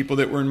down people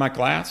that were in my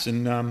class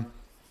and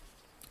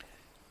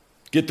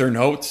get their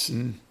notes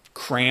and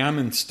cram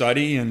and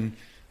study. And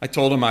I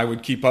told them I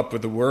would keep up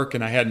with the work,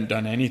 and I hadn't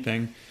done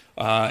anything.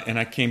 And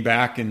I came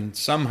back, and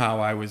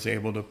somehow I was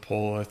able to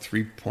pull a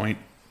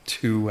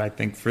 3.2, I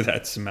think, for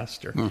that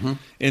semester. Mm-hmm.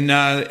 And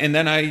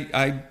then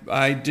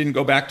I didn't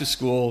go back to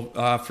school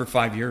for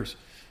 5 years.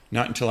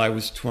 Not until I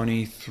was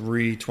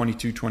 23,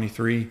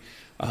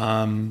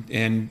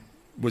 and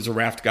was a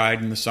raft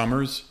guide in the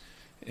summers,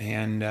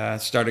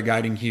 and started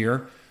guiding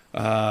here,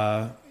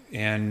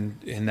 and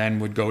then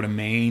would go to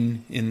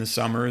Maine in the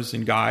summers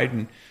and guide,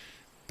 and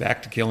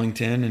back to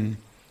Killington,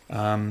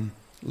 and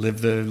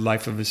live the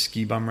life of a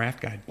ski bum raft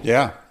guide.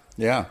 Yeah.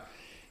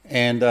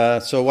 And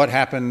so what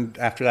happened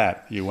after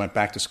that? You went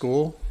back to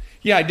school?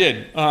 Yeah, I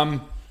did.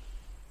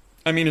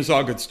 As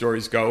all good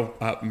stories go,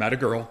 met a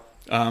girl.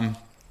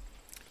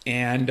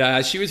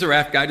 And she was a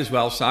raft guide as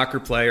well, soccer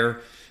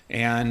player.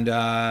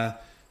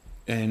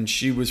 and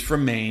she was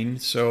from Maine,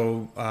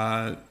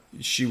 so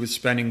she was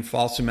spending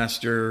fall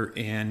semester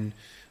in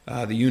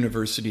the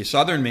University of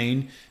Southern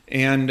Maine,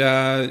 and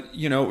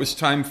it was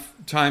time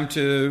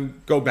to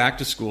go back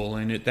to school.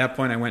 And at that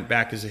point, I went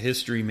back as a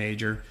history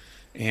major,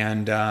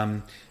 and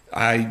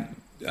I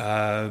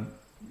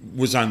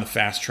was on the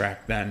fast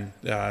track then.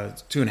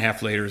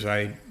 2.5 later,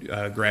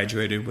 I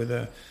graduated with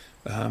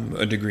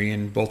a degree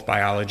in both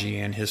biology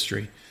and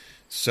history.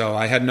 So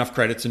I had enough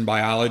credits in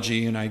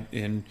biology, and I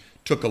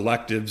took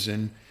electives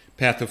in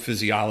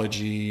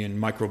pathophysiology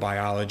and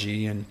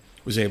microbiology, and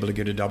was able to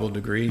get a double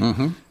degree.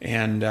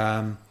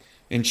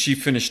 And she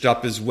finished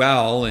up as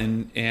well,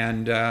 and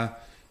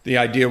the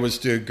idea was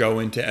to go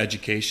into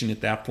education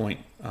at that point.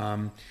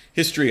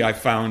 History I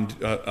found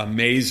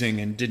amazing,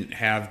 and didn't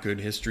have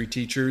good history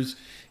teachers,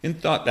 and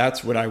thought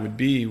that's what I would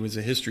be, was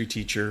a history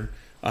teacher.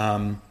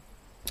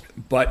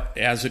 But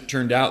as it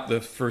turned out, the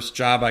first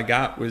job I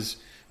got was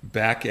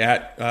back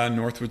at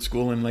Northwood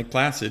School in Lake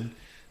Placid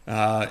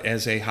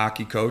as a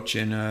hockey coach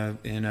and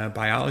a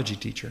biology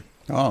teacher.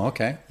 Oh,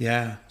 okay.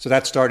 Yeah. So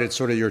that started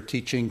sort of your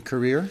teaching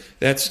career?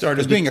 That started...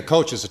 Because being a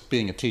coach is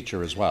being a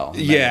teacher as well.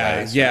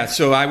 Yeah.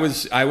 So I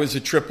was a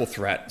triple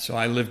threat. So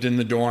I lived in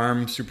the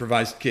dorm,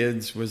 supervised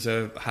kids, was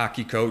a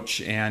hockey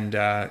coach, and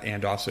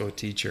also a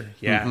teacher.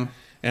 Yeah.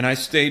 And I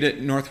stayed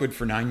at Northwood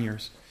for 9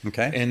 years.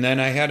 Okay. And then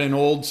I had an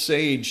old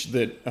sage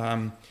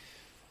that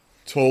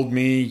told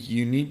me,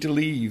 you need to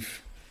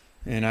leave.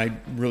 And I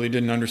really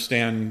didn't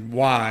understand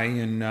why.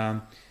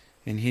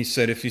 And he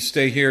said, if you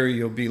stay here,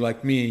 you'll be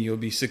like me. You'll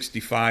be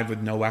 65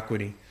 with no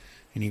equity.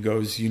 And he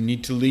goes, you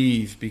need to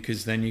leave,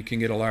 because then you can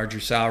get a larger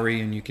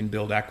salary and you can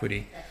build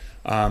equity.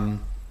 And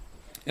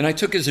I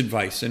took his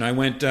advice, and I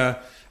went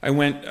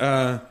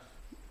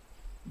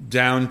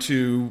down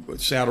to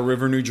Saddle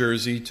River, New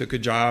Jersey, took a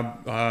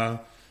job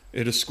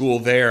at a school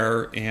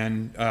there,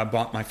 and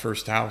bought my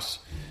first house,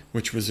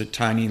 which was a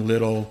tiny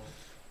little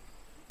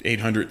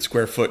 800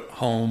 square foot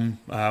home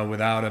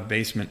without a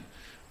basement.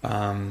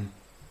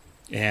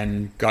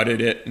 And gutted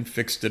it and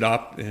fixed it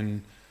up,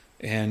 and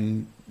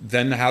then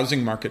the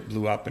housing market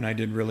blew up, and I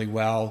did really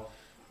well,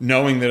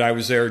 knowing that I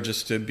was there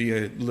just to be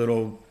a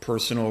little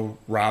personal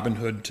Robin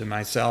Hood to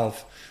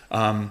myself.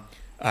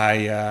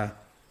 I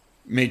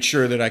made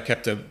sure that I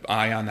kept an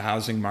eye on the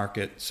housing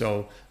market,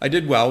 so I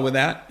did well with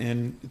that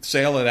and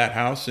sale of that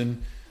house.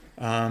 And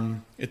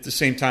at the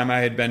same time, I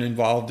had been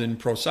involved in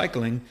pro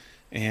cycling,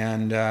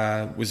 and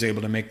was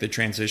able to make the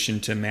transition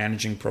to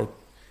managing pro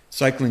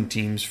cycling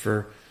teams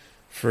for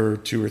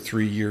 2 or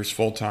 3 years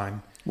full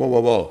time.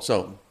 Whoa.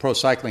 So pro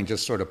cycling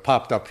just sort of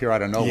popped up here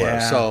out of nowhere.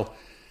 Yeah. So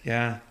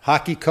yeah.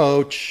 Hockey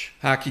coach.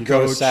 Hockey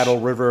Go to coach. Saddle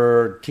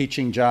River,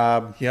 teaching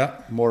job.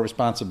 Yep. More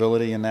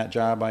responsibility in that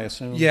job, I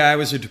assume? Yeah, I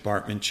was a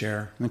department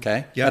chair.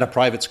 Okay. Yep. At a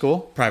private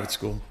school? Private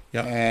school.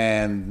 Yep.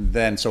 And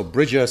then, so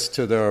bridge us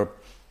to the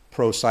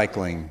pro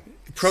cycling.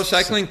 Pro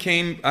cycling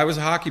came, I was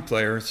a hockey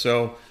player,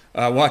 so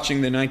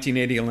watching the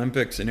 1980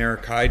 Olympics and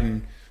Eric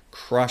Heiden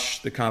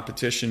crush the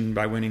competition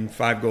by winning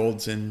 5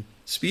 golds in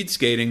speed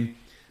skating,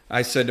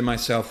 I said to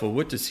myself, well,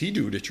 what does he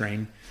do to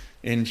train?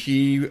 And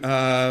he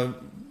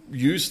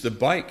used the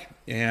bike.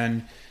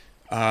 And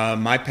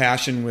my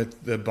passion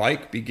with the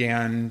bike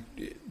began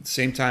at the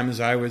same time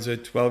as I was a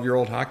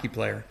 12-year-old hockey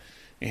player,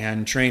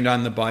 and trained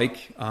on the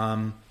bike.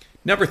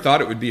 Never thought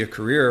it would be a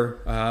career,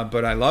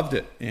 but I loved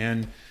it.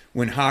 And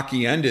when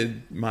hockey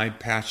ended, my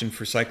passion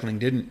for cycling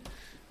didn't.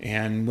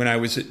 And when I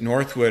was at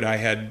Northwood, I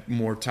had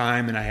more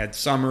time, and I had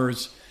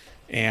summers,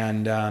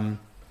 and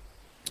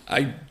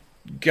I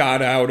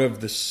got out of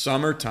the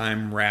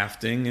summertime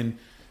rafting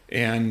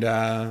and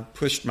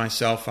pushed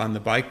myself on the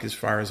bike as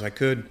far as I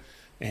could,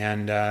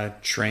 and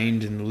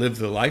trained and lived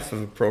the life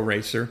of a pro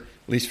racer,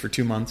 at least for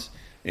 2 months.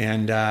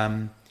 And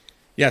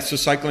so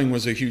cycling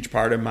was a huge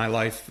part of my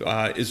life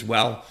as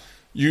well.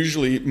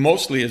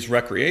 Mostly as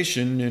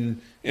recreation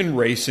and in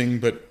racing,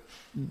 but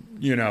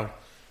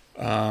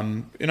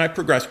and I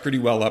progressed pretty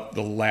well up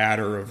the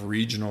ladder of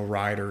regional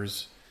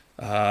riders,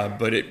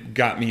 but it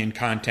got me in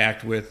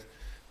contact with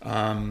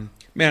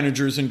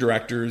managers and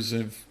directors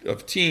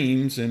of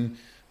teams, and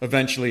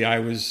eventually I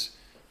was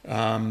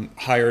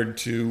hired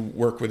to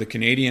work with a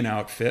Canadian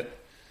outfit,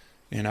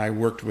 and I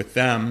worked with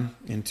them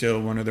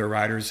until one of their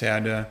riders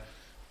had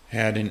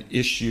an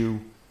issue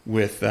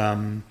with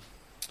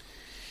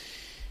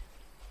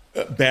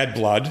bad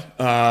blood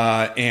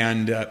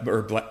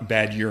or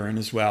bad urine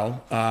as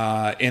well,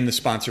 and the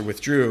sponsor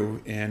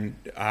withdrew, and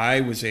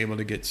I was able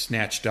to get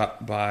snatched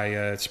up by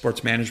a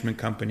sports management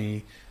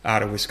company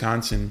out of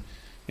Wisconsin,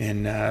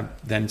 and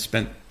then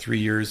spent 3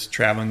 years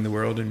traveling the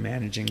world and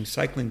managing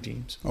cycling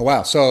teams. Oh,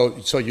 wow.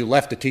 So you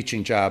left a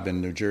teaching job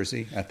in New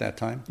Jersey at that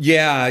time?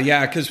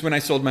 Yeah, because when I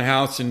sold my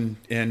house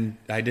and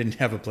I didn't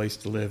have a place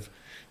to live,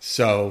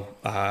 so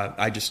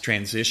I just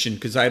transitioned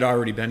because I'd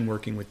already been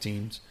working with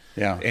teams.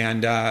 Yeah.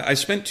 And I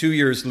spent 2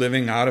 years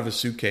living out of a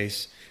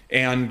suitcase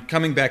and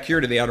coming back here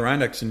to the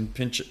Adirondacks and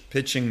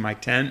pitching my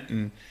tent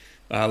and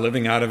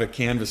living out of a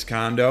canvas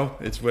condo.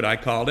 It's what I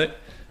called it.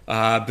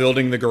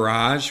 building the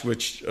garage,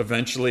 which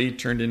eventually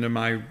turned into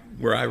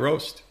where I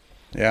roast.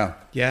 Yeah.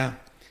 Yeah.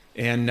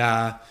 And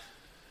I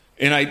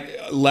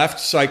left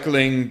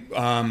cycling.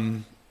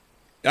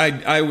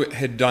 I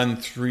had done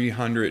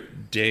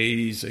 300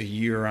 days a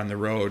year on the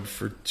road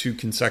for 2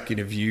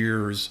 consecutive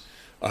years,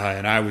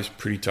 and I was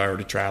pretty tired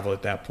of travel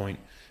at that point.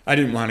 I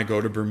didn't want to go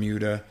to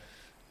Bermuda.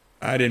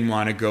 I didn't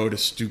want to go to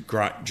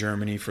Stuttgart,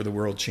 Germany for the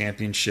World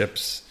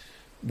Championships,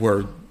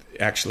 where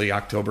actually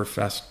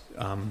Oktoberfest.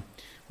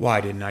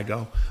 Why didn't I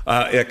go?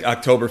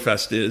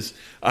 Oktoberfest is.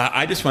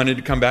 I just wanted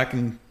to come back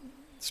and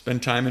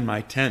spend time in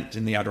my tent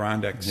in the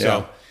Adirondacks. Yeah.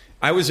 So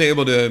I was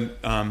able to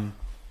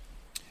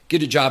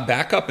get a job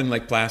back up in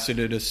Lake Placid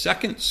at a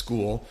second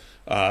school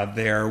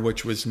there,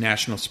 which was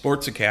National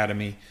Sports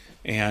Academy,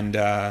 and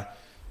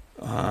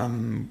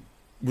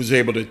was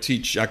able to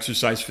teach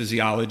exercise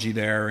physiology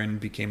there and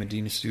became a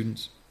dean of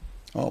students.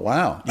 Oh,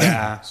 wow.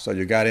 Yeah. So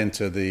you got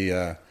into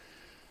the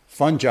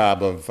fun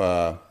job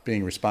of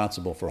being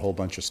responsible for a whole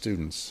bunch of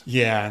students.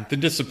 Yeah, the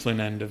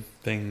discipline end of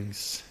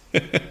things.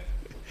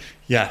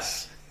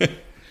 Yes.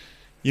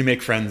 You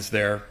make friends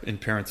there and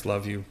parents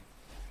love you.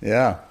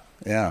 Yeah,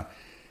 yeah.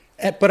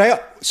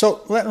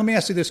 So let me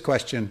ask you this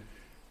question.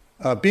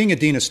 Being a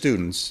dean of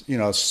students,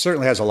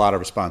 certainly has a lot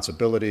of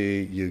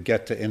responsibility. You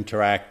get to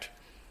interact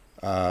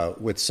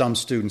with some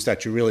students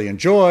that you really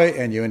enjoy,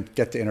 and you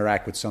get to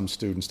interact with some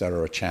students that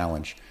are a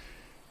challenge.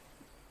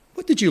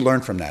 What did you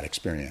learn from that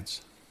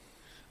experience?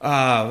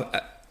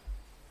 What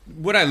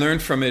I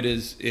learned from it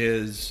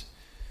is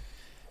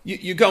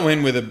you go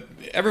in with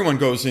everyone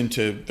goes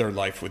into their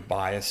life with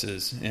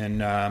biases,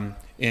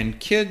 and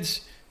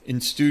kids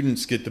and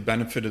students get the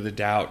benefit of the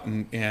doubt,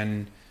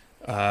 and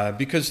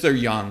because they're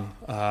young.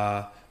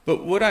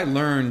 But what I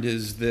learned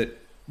is that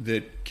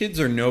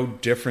kids are no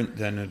different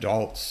than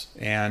adults,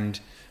 and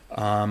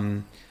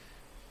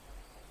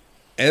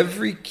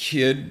every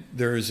kid,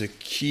 there is a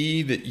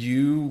key that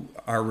you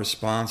are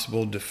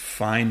responsible to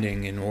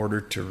finding in order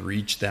to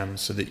reach them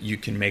so that you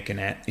can make an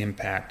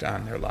impact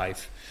on their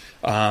life.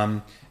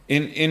 And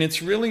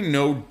it's really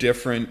no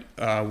different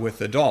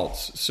with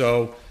adults.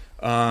 So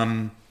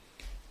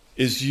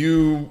as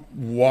you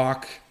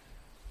walk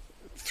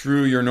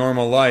through your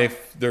normal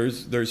life,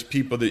 there's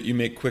people that you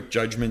make quick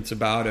judgments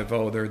about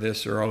they're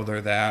this or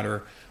they're that,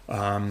 or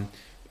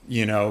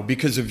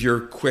because of your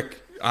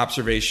quick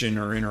observation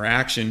or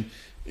interaction.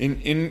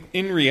 In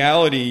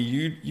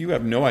reality, you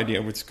have no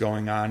idea what's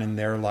going on in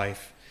their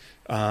life,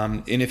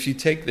 and if you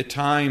take the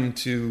time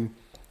to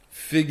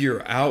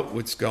figure out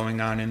what's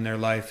going on in their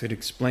life, it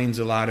explains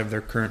a lot of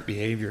their current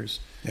behaviors.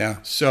 Yeah.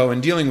 So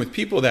in dealing with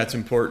people, that's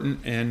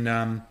important,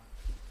 and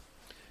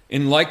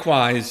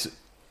likewise,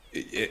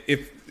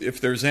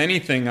 if there's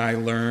anything I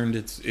learned,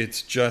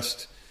 it's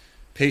just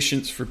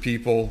patience for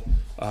people,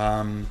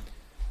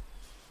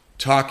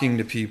 talking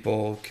to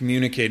people,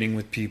 communicating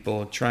with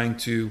people, trying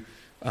to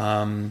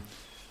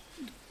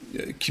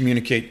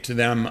communicate to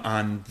them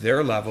on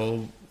their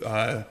level,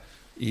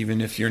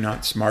 even if you're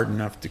not smart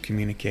enough to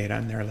communicate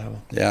on their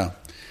level. Yeah.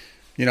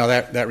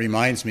 That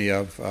reminds me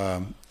of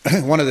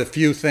one of the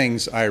few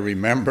things I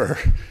remember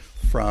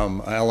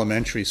from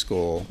elementary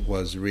school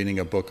was reading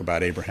a book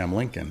about Abraham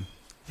Lincoln.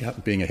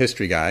 Yep. Being a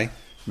history guy,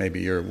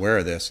 maybe you're aware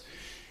of this.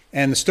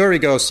 And the story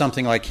goes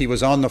something like he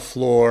was on the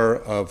floor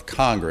of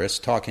Congress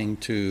talking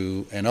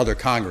to another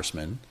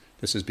congressman.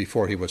 This is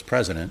before he was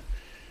president.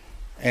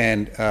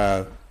 And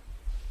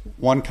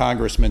one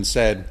congressman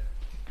said,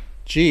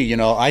 gee,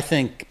 I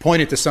think,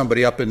 pointed to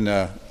somebody up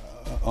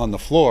on the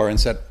floor and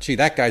said, gee,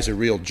 that guy's a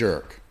real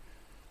jerk.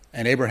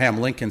 And Abraham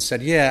Lincoln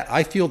said, yeah,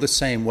 I feel the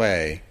same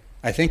way.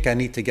 I think I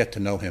need to get to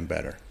know him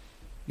better.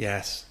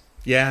 Yes.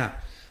 Yeah.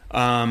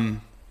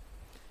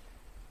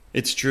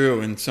 It's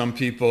true. And some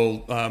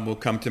people will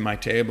come to my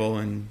table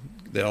and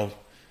they'll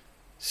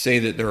say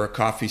that they're a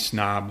coffee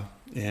snob.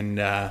 And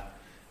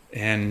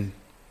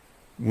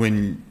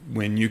when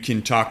you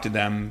can talk to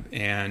them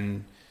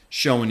and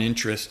show an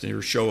interest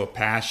or show a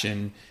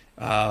passion,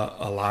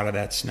 a lot of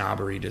that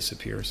snobbery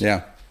disappears.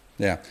 Yeah.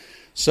 Yeah.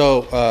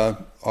 So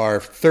our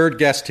third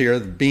guest here,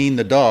 Bean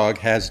the dog,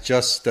 has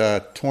just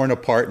torn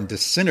apart and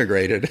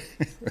disintegrated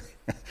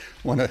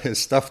one of his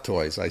stuffed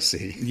toys, I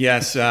see.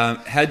 Yes,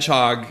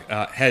 Hedgehog,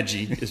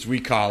 Hedgie, as we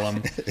call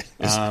him,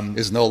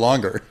 is no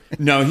longer.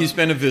 No, he's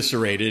been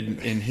eviscerated,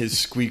 and his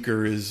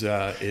squeaker is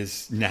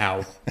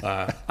now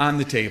on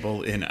the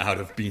table and out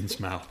of Bean's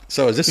mouth.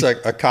 So is this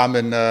a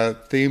common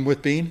theme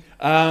with Bean?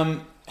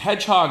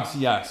 Hedgehogs,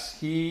 yes.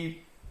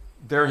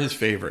 They're his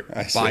favorite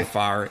by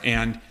far,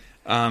 and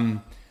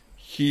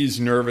he's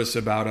nervous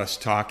about us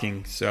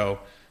talking, so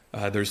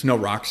there's no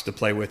rocks to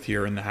play with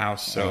here in the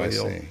house. So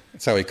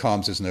that's how he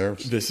calms his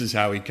nerves. This is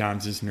how he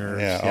calms his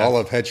nerves. Yeah, all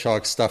of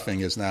Hedgehog's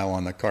stuffing is now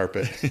on the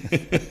carpet.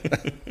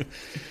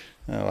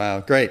 Oh, wow,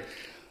 great.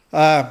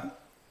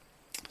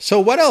 So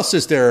what else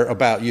is there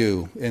about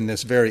you in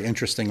this very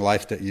interesting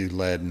life that you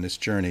led in this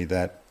journey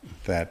that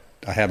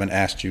I haven't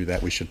asked you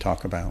that we should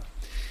talk about?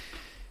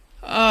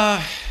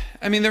 I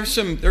mean, there's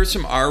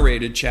some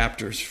R-rated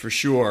chapters for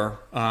sure.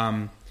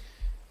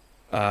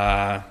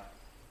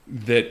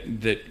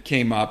 that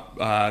came up.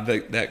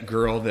 That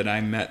girl that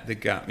I met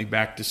that got me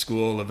back to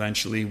school.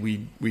 Eventually,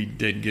 we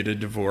did get a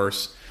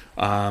divorce,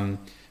 and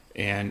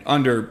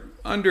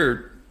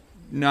under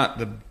not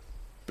the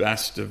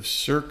best of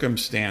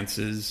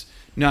circumstances.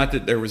 Not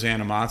that there was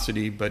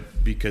animosity,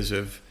 but because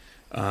of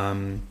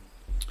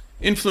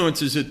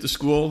influences at the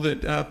school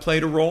that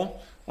played a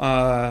role,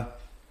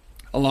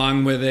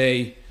 along with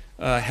a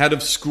head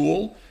of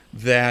school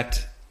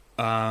that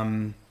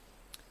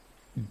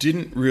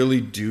didn't really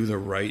do the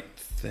right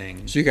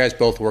thing. So you guys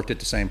both worked at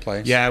the same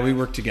place? Yeah, we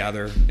worked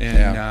together,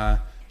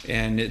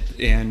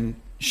 and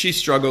she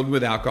struggled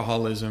with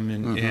alcoholism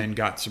and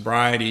got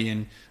sobriety,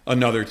 and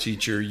another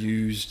teacher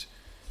used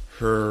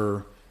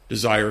her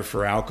desire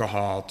for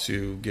alcohol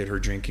to get her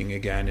drinking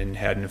again and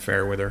had an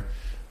affair with her.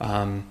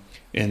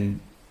 And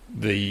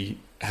the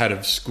head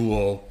of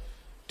school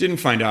didn't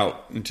find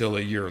out until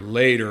a year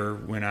later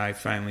when I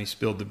finally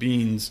spilled the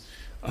beans,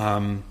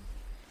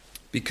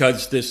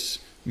 because this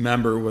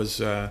member was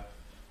a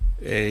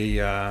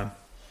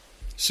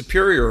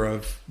superior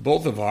of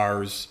both of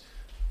ours.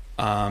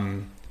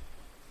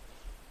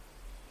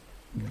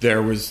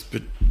 There was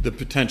the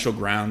potential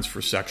grounds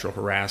for sexual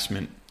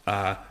harassment,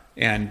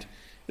 and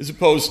as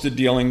opposed to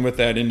dealing with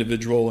that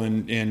individual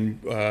in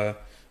a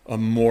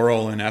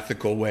moral and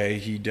ethical way,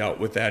 he dealt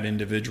with that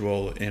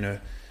individual in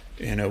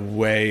a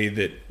way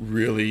that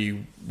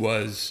really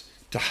was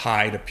to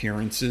hide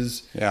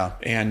appearances. Yeah.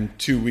 And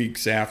 2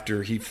 weeks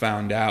after he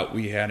found out,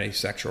 we had a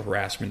sexual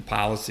harassment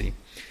policy.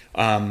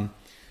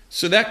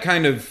 So that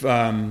kind of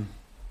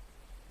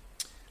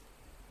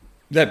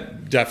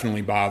that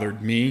definitely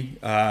bothered me.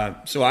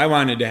 So I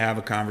wanted to have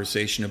a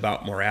conversation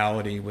about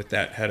morality with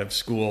that head of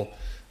school.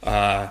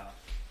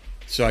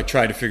 So I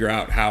tried to figure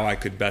out how I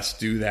could best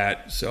do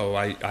that. So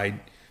I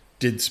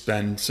did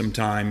spend some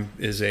time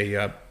as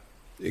a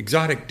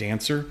exotic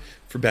dancer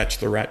for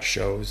bachelorette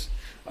shows,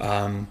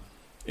 and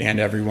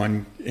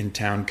everyone in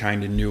town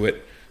kind of knew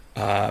it.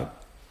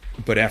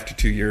 But after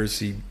 2 years,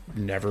 he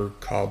never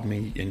called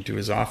me into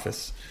his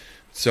office.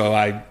 So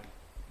I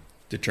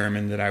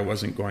determined that I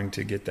wasn't going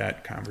to get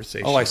that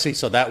conversation. Oh, I see.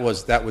 So that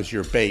was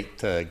your bait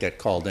to get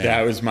called in.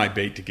 That was my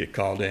bait to get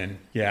called in.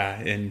 Yeah,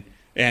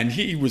 and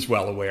he was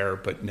well aware,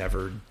 but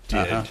never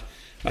did. Uh-huh.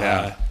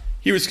 Yeah.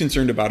 He was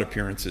concerned about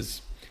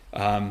appearances.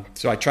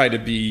 So I tried to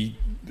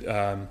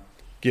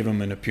give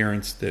him an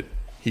appearance that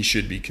he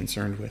should be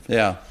concerned with.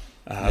 Yeah.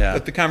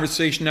 But the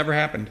conversation never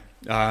happened.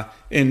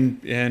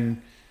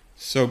 And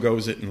so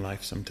goes it in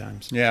life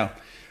sometimes. Yeah.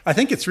 I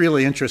think it's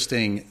really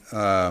interesting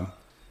how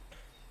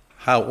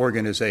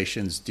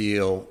organizations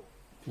deal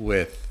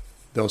with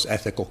those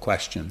ethical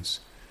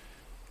questions.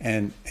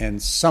 And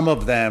some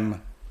of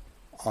them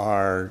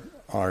are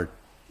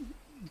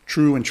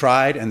true and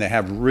tried, and they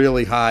have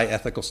really high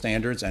ethical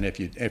standards. And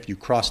if you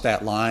cross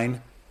that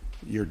line,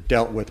 you're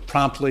dealt with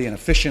promptly and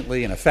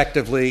efficiently and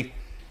effectively,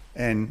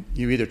 and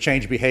you either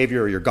change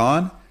behavior or you're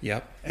gone.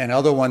 Yep. And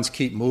other ones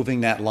keep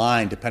moving that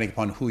line depending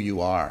upon who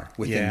you are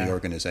within the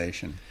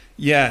organization.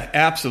 Yeah,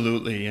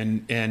 absolutely.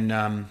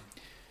 And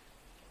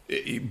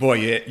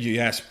boy,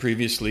 you asked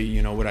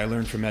previously, what I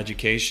learned from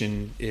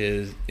education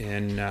is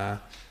in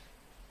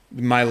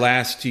my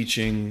last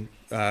teaching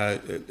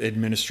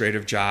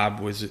administrative job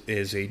was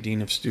as a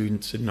dean of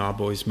students at an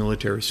all-boys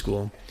military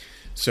school.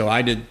 So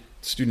I did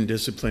student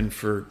discipline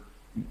for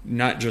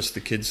not just the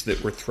kids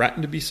that were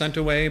threatened to be sent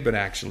away, but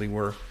actually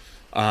were.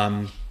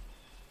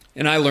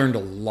 And I learned a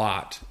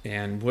lot.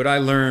 And what I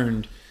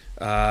learned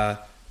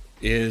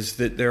is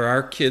that there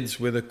are kids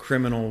with a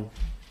criminal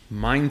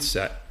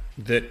mindset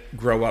that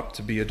grow up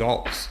to be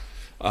adults.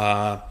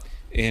 And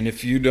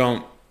if you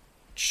don't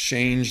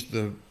change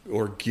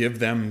or give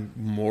them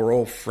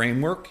moral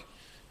framework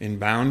and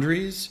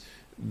boundaries,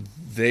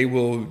 they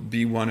will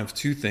be one of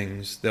two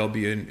things. They'll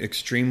be an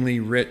extremely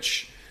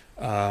rich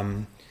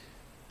drug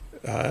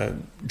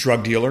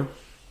dealer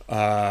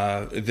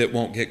that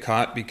won't get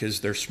caught because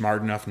they're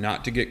smart enough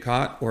not to get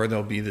caught, or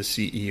they'll be the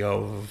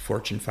CEO of a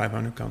Fortune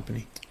 500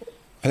 company.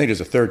 I think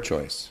there's a third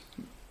choice,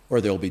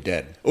 or they'll be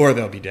dead. Or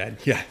they'll be dead.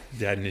 Yeah,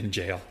 dead and in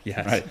jail.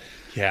 Yes. Right.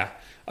 Yeah.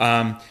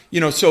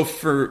 So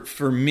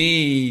for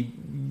me,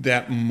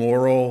 that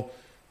moral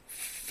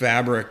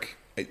fabric,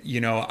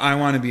 I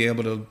want to be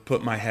able to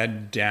put my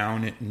head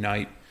down at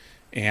night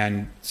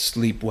and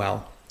sleep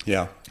well.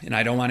 Yeah. And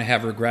I don't want to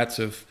have regrets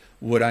of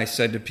what I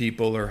said to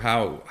people or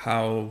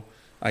how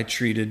I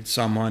treated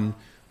someone.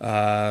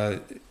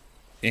 And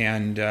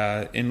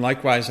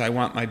likewise, I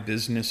want my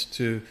business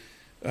to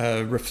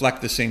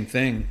reflect the same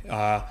thing.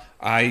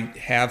 I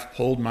have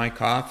pulled my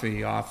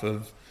coffee off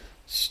of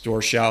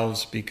store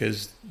shelves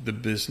because the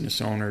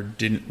business owner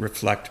didn't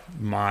reflect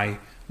my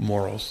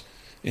morals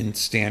and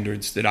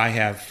standards that I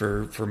have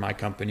for my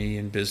company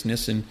and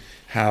business and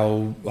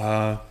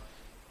how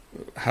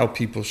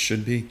people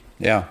should be.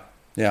 Yeah,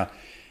 yeah.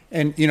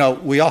 And,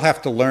 we all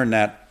have to learn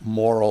that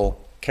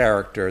moral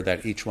character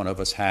that each one of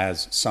us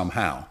has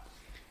somehow.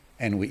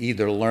 And we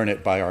either learn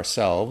it by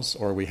ourselves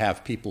or we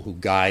have people who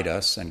guide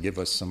us and give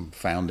us some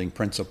founding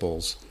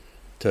principles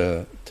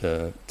to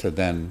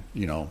then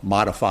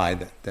modify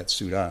that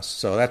suit us.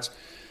 So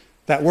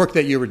that work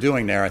that you were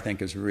doing there, I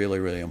think, is really,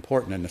 really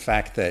important. And the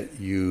fact that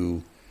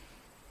you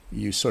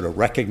sort of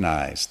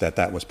recognize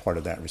that was part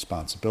of that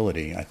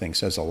responsibility, I think,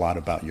 says a lot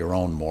about your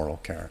own moral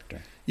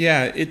character.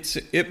 Yeah,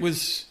 it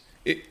was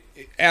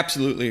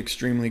absolutely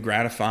extremely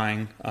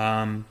gratifying,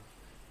 and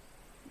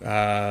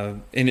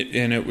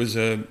it was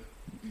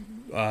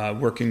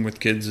working with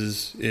kids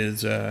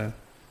is a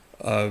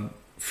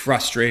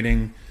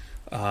frustrating,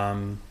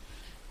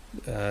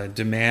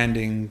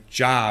 demanding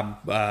job,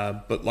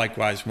 but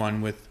likewise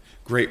one with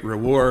great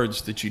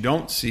rewards that you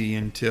don't see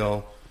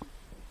until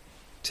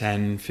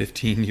 10,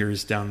 15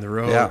 years down the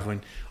road,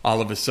 when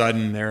all of a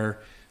sudden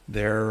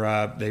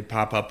they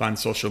pop up on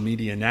social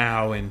media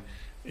now,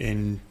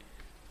 and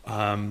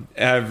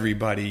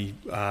everybody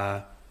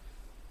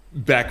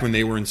back when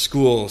they were in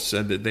school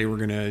said that they were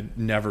going to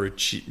never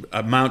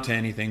amount to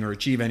anything or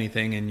achieve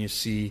anything, and you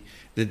see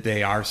that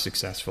they are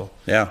successful.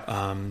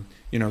 Some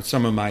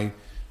of my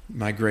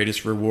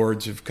greatest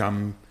rewards have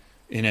come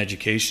in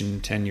education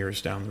 10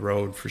 years down the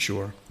road, for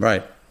sure.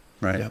 Right.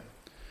 Yep.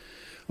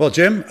 Well,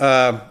 Jim,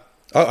 I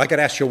got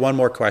to ask you one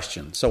more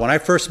question. So when I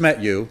first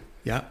met you,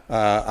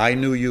 I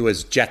knew you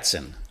as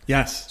Jetson.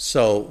 Yes.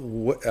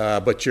 So,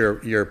 but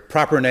your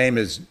proper name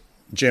is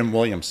Jim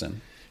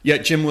Williamson. Yeah,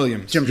 Jim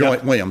Williams.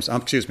 Williams.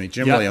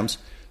 Jim Williams.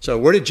 So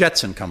where did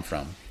Jetson come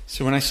from?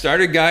 So when I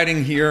started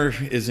guiding here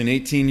as an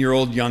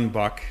 18-year-old young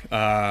buck,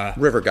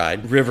 river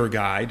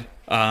guide.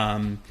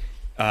 I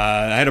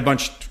had a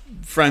bunch of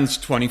friends,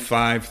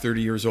 25,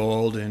 30 years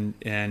old,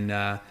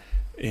 and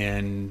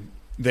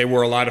they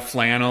wore a lot of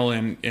flannel,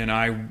 and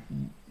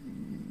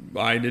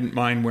I didn't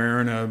mind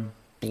wearing a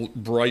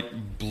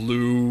bright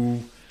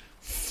blue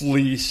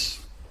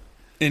fleece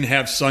and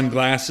have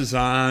sunglasses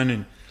on,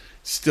 and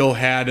still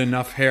had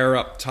enough hair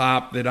up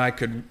top that I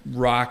could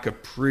rock a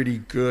pretty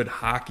good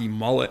hockey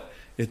mullet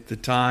at the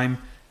time.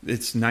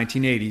 It's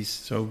 1980s,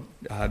 so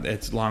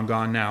it's long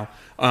gone now.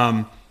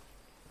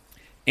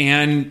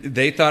 And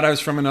they thought I was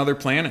from another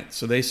planet,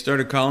 so they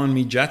started calling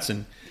me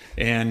Jetson.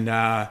 And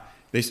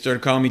they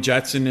started calling me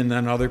Jetson, and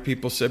then other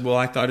people said, well,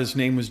 I thought his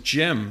name was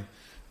Jim.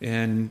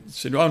 And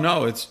said, oh,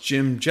 no, it's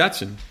Jim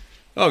Jetson.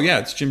 Oh, yeah,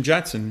 it's Jim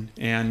Jetson.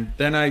 And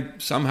then I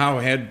somehow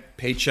had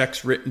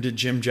paychecks written to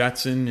Jim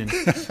Jetson, and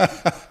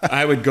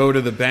I would go to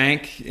the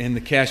bank, and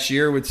the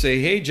cashier would say,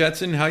 hey,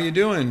 Jetson, how you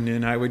doing?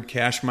 And I would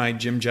cash my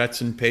Jim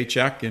Jetson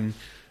paycheck, and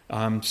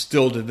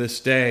still to this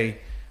day,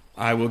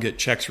 I will get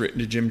checks written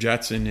to Jim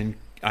Jetson, and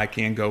I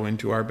can go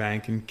into our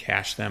bank and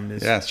cash them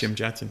as Jim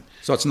Jetson.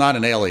 So it's not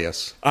an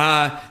alias?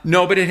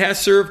 No, but it has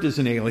served as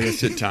an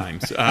alias at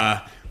times.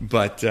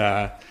 But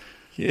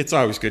it's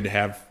always good to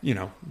have,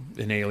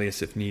 an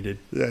alias if needed.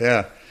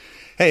 Yeah.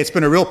 Hey, it's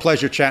been a real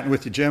pleasure chatting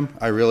with you, Jim.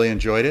 I really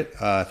enjoyed it.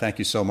 Thank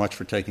you so much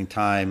for taking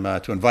time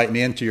to invite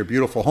me into your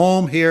beautiful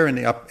home here in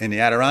the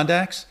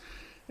Adirondacks,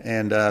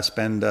 and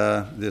spend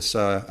this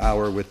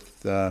hour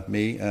with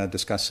me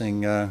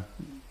discussing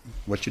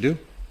what you do.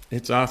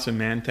 It's awesome,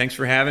 man. Thanks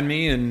for having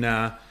me. And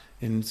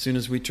as soon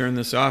as we turn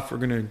this off, we're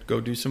going to go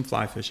do some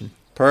fly fishing.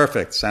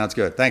 Perfect. Sounds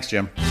good. Thanks,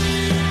 Jim.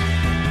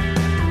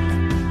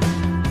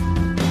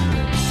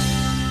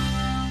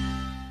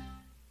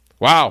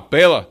 Wow,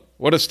 Bela,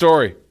 what a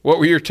story. What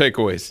were your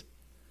takeaways?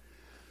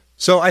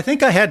 So I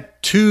think I had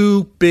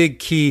two big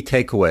key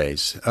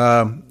takeaways.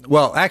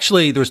 Well,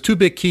 actually, there was two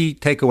big key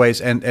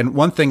takeaways. And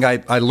one thing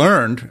I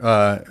learned,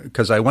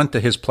 because I went to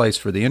his place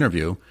for the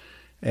interview,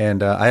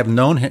 and I've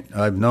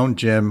known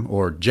Jim,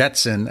 or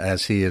Jetson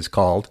as he is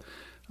called,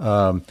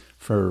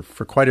 for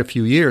quite a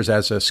few years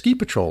as a ski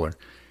patroller.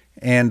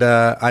 And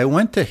I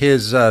went to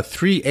his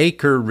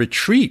 3-acre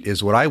retreat,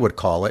 is what I would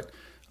call it.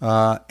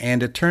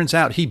 And it turns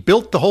out he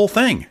built the whole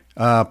thing,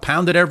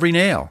 pounded every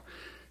nail.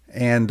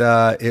 And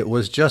it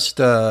was just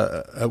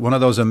one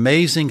of those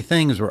amazing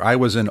things where I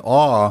was in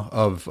awe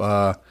of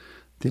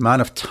the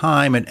amount of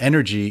time and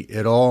energy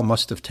it all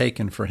must have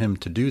taken for him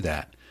to do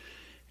that.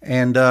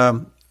 And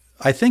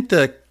I think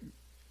the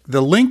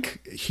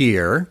link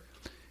here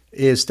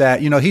is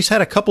that, he's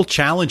had a couple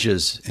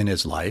challenges in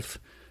his life.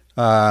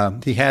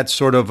 He had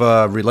sort of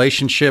a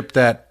relationship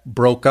that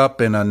broke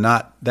up in a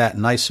not that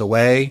nice a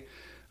way.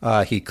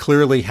 He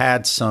clearly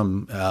had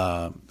some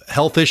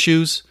health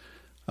issues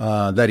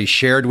that he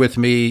shared with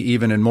me,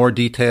 even in more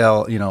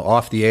detail,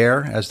 off the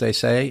air, as they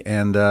say.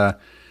 And,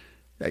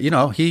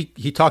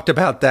 he talked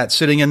about that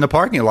sitting in the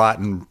parking lot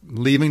and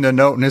leaving the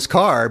note in his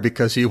car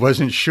because he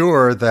wasn't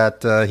sure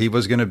that he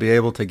was going to be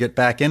able to get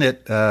back in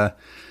it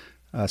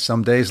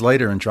some days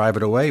later and drive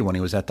it away when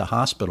he was at the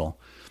hospital.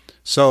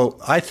 So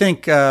I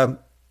think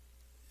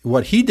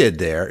what he did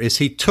there is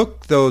he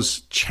took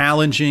those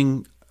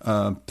challenging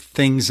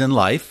things in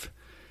life,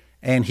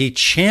 and he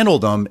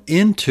channeled them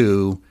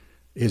into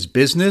his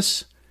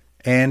business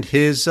and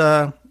his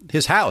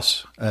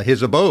house,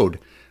 his abode.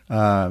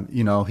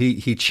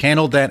 He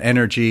channeled that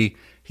energy.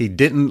 He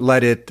didn't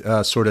let it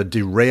sort of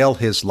derail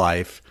his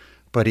life,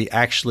 but he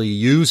actually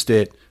used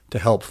it to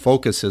help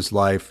focus his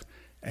life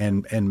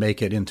and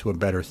make it into a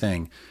better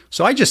thing.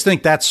 So I just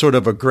think that's sort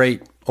of a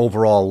great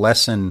overall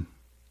lesson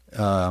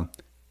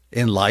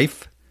in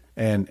life,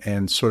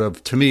 and sort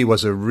of, to me,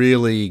 was a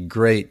really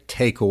great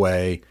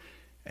takeaway,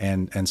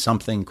 and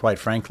something, quite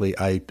frankly,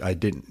 I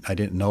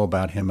didn't know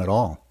about him at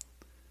all.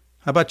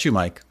 How about you,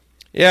 Mike?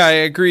 Yeah, I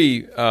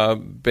agree,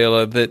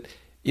 Bela, that,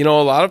 a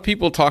lot of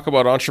people talk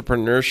about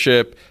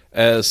entrepreneurship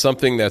as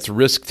something that's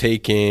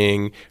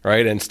risk-taking,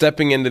 right, and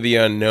stepping into the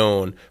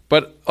unknown.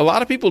 But a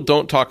lot of people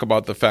don't talk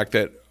about the fact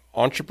that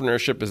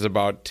entrepreneurship is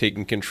about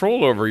taking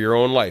control over your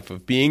own life,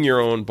 of being your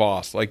own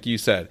boss, like you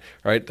said,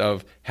 right,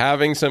 of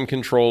having some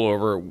control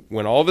over,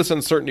 when all this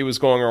uncertainty was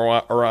going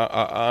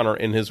on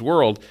in his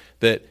world,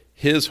 that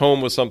his home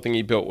was something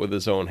he built with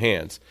his own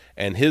hands,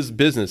 and his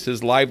business,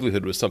 his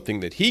livelihood, was something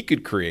that he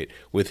could create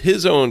with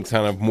his own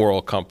kind of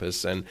moral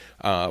compass, and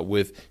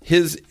with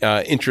his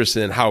interest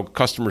in how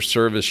customer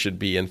service should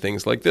be and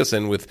things like this,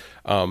 and with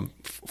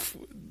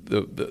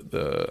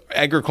the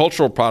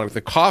agricultural product, the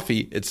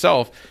coffee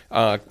itself,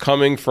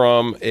 coming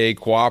from a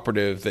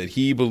cooperative that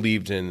he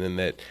believed in, and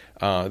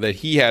that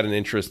he had an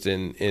interest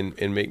in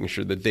making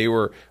sure that they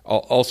were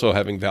also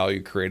having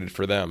value created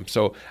for them.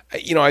 So,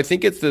 I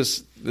think it's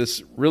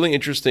this really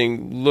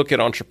interesting look at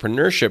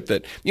entrepreneurship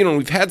that,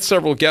 we've had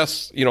several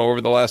guests,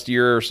 over the last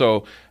year or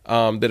so,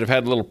 that have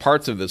had little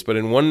parts of this, but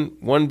in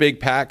one big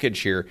package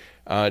here,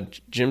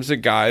 Jim's a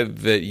guy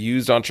that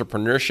used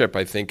entrepreneurship,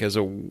 I think, as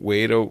a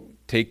way to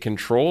take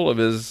control of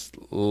his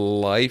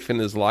life and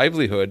his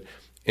livelihood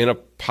in a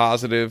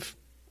positive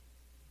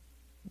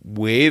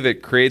way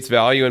that creates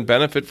value and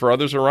benefit for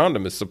others around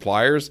him, his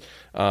suppliers,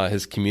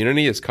 his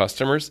community, his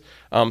customers.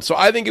 So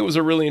I think it was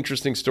a really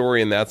interesting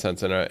story in that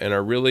sense, and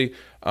a really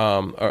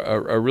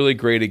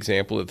great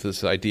example of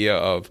this idea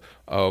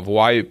of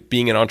why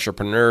being an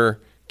entrepreneur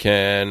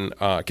can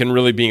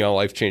really be a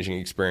life-changing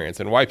experience,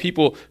 and why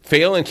people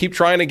fail and keep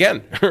trying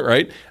again,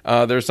 right?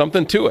 There's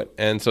something to it.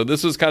 And so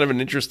this was kind of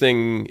an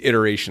interesting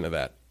iteration of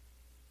that.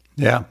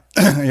 Yeah.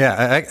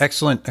 Yeah.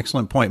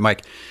 Excellent point,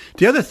 Mike.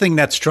 The other thing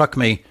that struck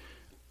me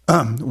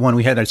when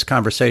we had this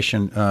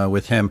conversation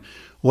with him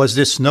was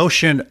this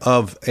notion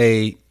of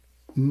a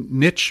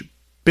niche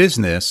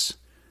business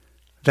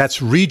that's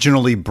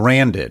regionally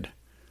branded,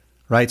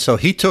 right? So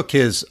he took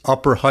his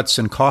Upper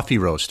Hudson coffee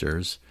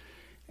roasters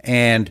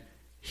and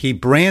he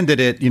branded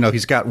it.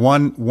 He's got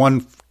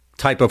one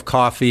type of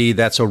coffee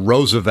that's a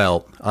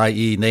Roosevelt,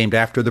 i.e. named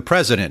after the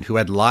president, who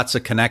had lots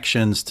of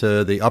connections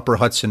to the Upper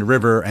Hudson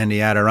River and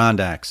the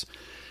Adirondacks.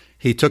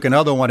 He took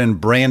another one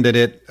and branded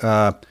it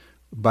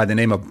by the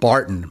name of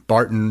Barton.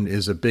 Barton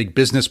is a big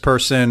business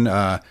person.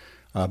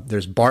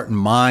 There's Barton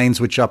Mines,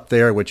 which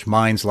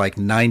mines like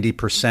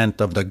 90%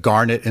 of the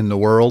garnet in the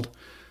world.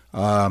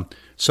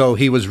 So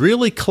he was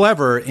really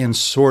clever in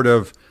sort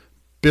of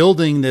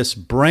building this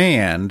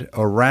brand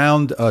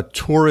around a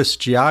tourist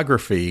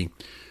geography,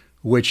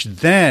 which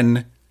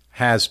then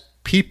has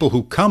people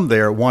who come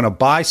there want to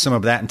buy some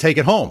of that and take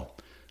it home.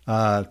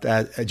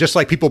 Just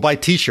like people buy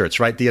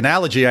T-shirts, right? The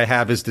analogy I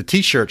have is the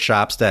T-shirt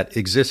shops that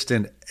exist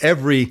in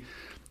every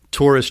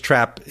tourist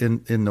trap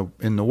in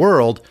the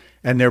world,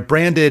 and they're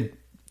branded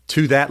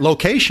to that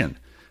location.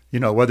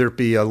 Whether it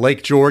be a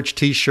Lake George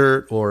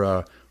T-shirt or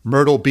a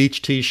Myrtle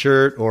Beach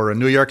T-shirt or a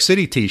New York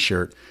City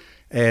T-shirt.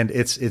 And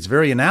it's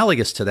very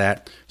analogous to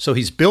that. So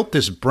he's built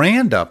this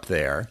brand up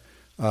there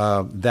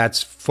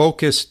that's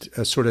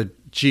focused sort of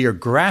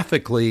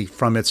geographically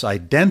from its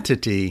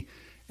identity.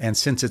 And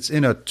since it's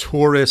in a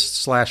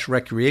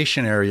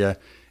tourist/recreation area,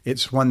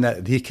 it's one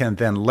that he can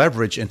then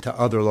leverage into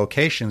other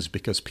locations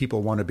because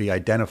people want to be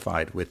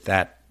identified with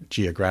that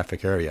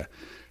geographic area.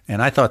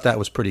 And I thought that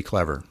was pretty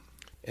clever.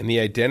 And the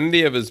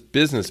identity of his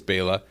business,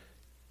 Bela,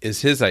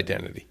 is his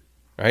identity,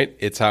 right?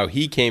 It's how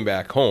he came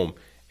back home.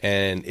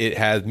 And it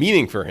has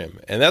meaning for him.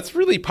 And that's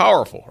really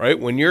powerful, right?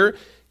 When you're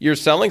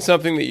selling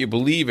something that you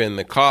believe in,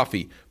 the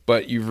coffee,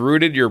 but you've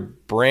rooted your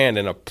brand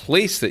in a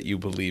place that you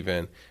believe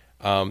in,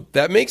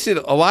 that makes it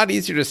a lot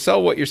easier to sell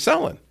what you're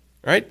selling,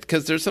 right?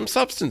 Because there's some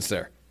substance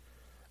there.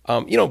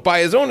 By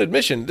his own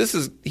admission,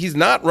 he's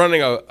not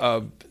running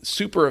a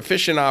super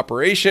efficient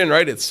operation,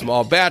 right? It's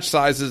small batch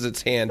sizes,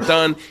 it's hand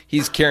done.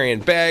 He's carrying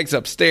bags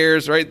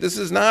upstairs, right?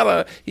 He's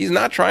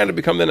not trying to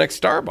become the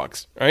next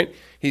Starbucks, right?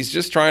 He's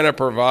just trying to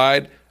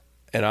provide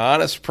an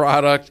honest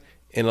product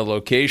in a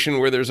location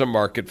where there's a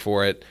market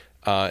for it,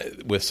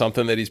 with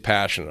something that he's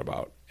passionate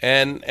about.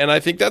 And I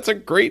think that's a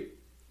great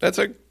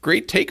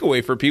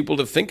takeaway for people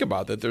to think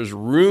about, that there's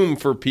room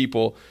for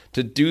people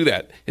to do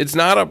that. It's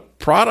not a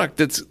product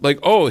that's like,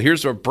 oh,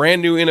 here's a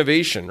brand new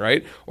innovation,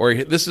 right? Or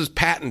this is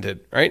patented,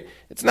 right?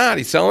 It's not.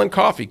 He's selling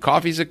coffee.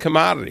 Coffee's a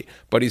commodity,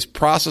 but he's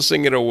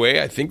processing it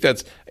away. I think I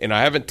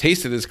haven't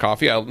tasted his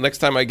coffee. Next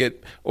time I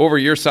get over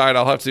your side,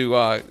 I'll have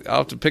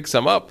to pick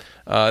some up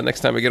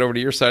next time I get over to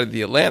your side of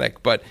the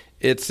Atlantic. But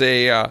it's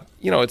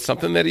it's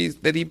something that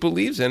he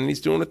believes in and he's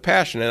doing with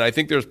passion. And I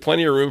think there's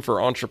plenty of room for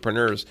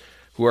entrepreneurs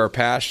who are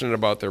passionate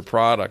about their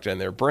product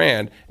and their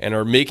brand and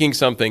are making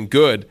something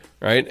good,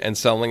 right, and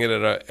selling it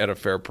at a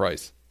fair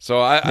price. So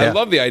I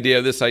love the idea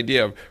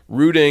of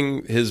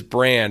rooting his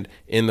brand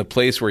in the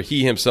place where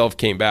he himself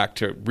came back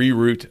to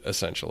reroot,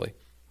 essentially.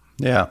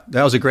 Yeah,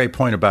 that was a great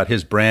point about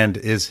his brand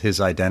is his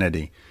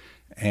identity,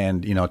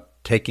 and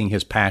taking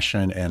his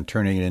passion and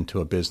turning it into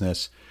a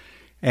business.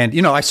 And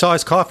I saw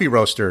his coffee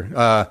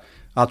roaster.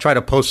 I'll try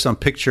to post some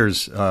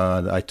pictures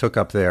that I took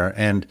up there,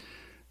 and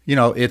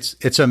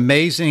it's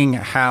amazing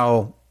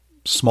how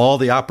small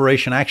the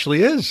operation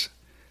actually is.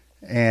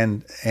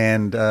 And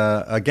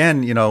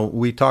again,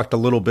 we talked a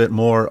little bit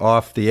more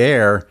off the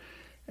air,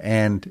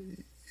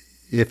 and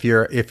if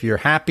you're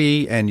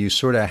happy and you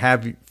sort of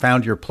have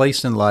found your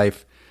place in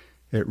life,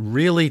 it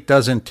really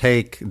doesn't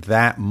take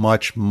that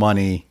much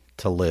money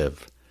to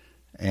live.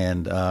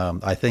 And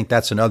I think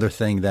that's another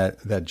thing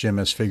that Jim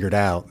has figured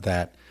out,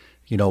 that,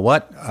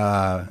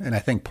 and I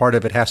think part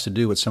of it has to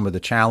do with some of the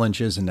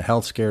challenges and the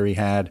health scare he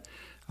had.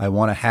 I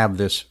want to have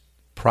this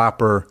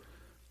proper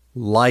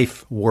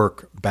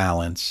life-work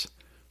balance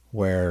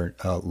where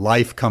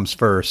life comes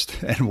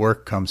first and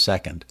work comes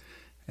second.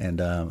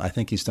 And I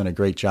think he's done a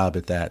great job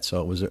at that.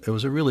 So it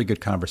was a really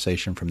good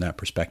conversation from that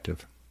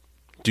perspective.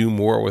 Do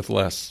more with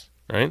less,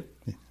 right?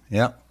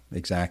 Yeah,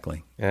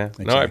 exactly. Yeah.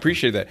 Exactly. No, I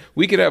appreciate that.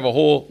 We could have a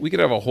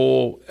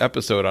whole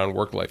episode on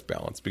work-life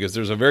balance, because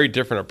there's a very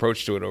different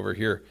approach to it over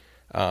here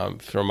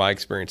from my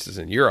experiences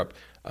in Europe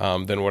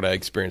than what I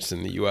experienced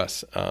in the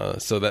U.S.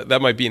 So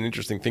that might be an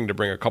interesting thing to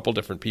bring a couple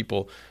different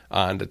people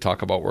on to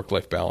talk about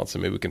work-life balance,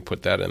 and maybe we can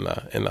put that in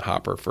the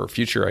hopper for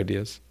future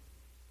ideas.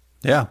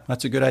 Yeah,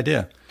 that's a good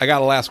idea. I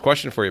got a last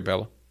question for you,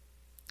 Bella.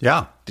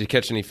 Yeah. Did you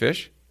catch any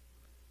fish?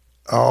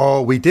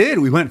 Oh, we did.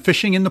 We went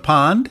fishing in the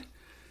pond,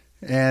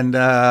 and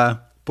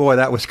boy,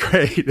 that was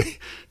great.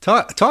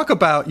 Talk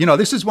about,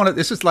 this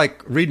is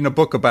like reading a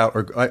book about,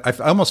 or I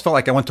almost felt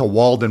like I went to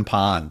Walden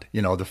Pond,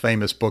 the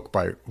famous book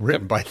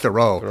written by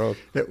Thoreau.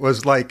 It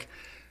was like,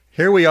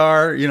 here we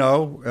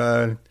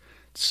are,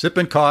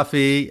 sipping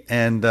coffee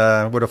and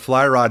with a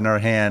fly rod in our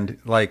hand,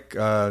 like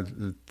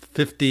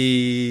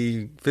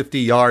 50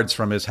 yards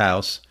from his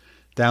house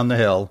down the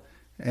hill.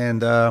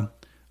 And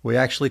we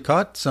actually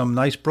caught some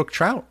nice brook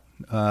trout.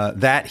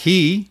 That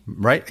he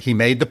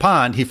made the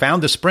pond. He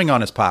found the spring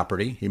on his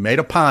property. He made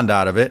a pond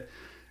out of it.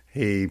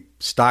 He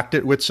stocked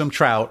it with some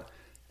trout,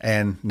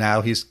 and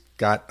now he's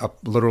got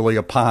literally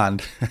a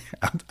pond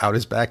out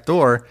his back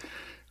door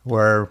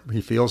where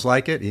he feels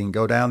like it. He can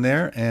go down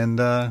there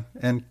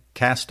and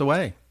cast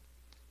away.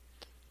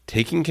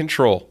 Taking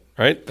control,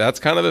 right? That's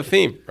kind of the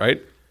theme,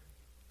 right?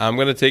 I'm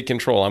going to take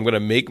control. I'm going to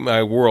make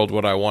my world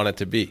what I want it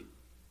to be.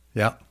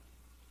 Yeah.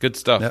 Good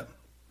stuff.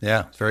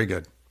 Yeah, it's very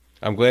good.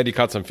 I'm glad you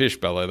caught some fish,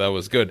 Bella. That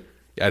was good.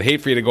 I'd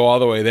hate for you to go all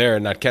the way there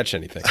and not catch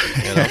anything.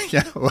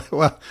 Yeah,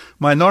 well,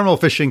 my normal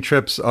fishing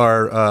trips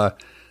are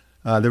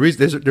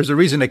there's a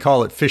reason they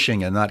call it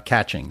fishing and not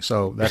catching.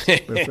 So that's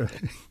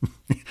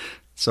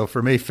so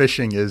for me,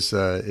 fishing is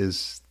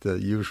the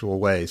usual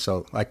way.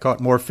 So I caught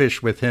more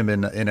fish with him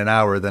in an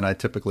hour than I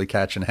typically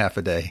catch in half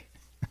a day.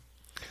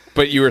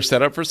 But you were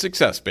set up for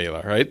success,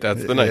 Bela, right?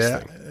 That's the nice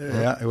thing.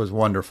 Yeah, it was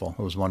wonderful.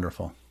 It was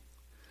wonderful.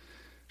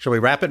 Shall we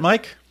wrap it,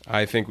 Mike?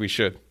 I think we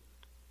should.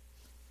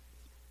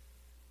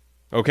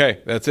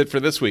 Okay, that's it for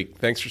this week.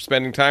 Thanks for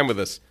spending time with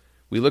us.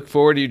 We look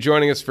forward to you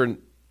joining us for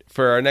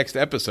our next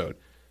episode.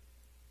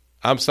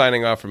 I'm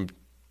signing off from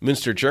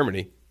Münster,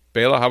 Germany.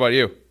 Bela, how about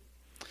you?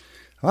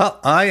 Well,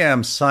 I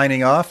am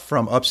signing off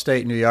from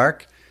upstate New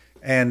York.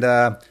 And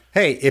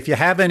hey, if you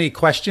have any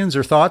questions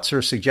or thoughts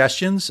or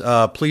suggestions,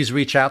 please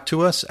reach out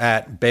to us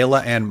at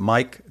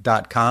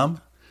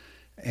belaandmike.com.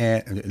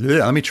 And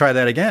let me try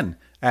that again,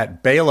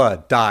 at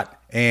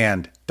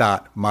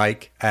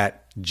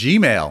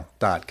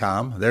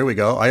bela.and.mike@gmail.com. There we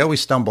go. I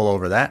always stumble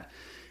over that.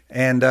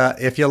 And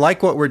if you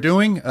like what we're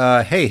doing,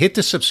 hey, hit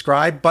the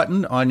subscribe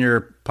button on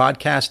your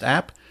podcast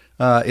app.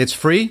 It's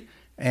free,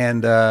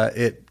 and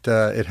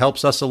it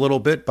helps us a little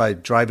bit by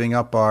driving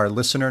up our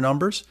listener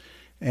numbers.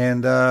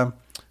 And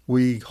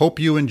we hope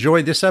you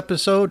enjoyed this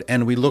episode,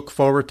 and we look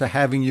forward to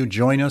having you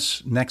join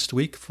us next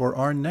week for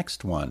our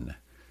next one.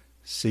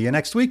 See you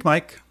next week,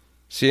 Mike.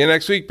 See you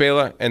next week,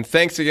 Bela. And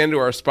thanks again to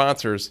our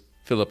sponsors,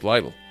 Philip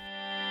Lytle.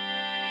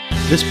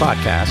 This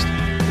podcast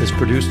is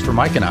produced for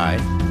Mike and I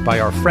by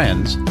our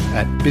friends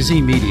at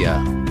Busy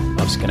Media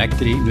of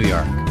Schenectady, New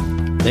York.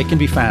 They can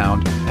be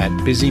found at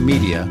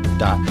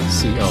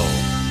busymedia.co.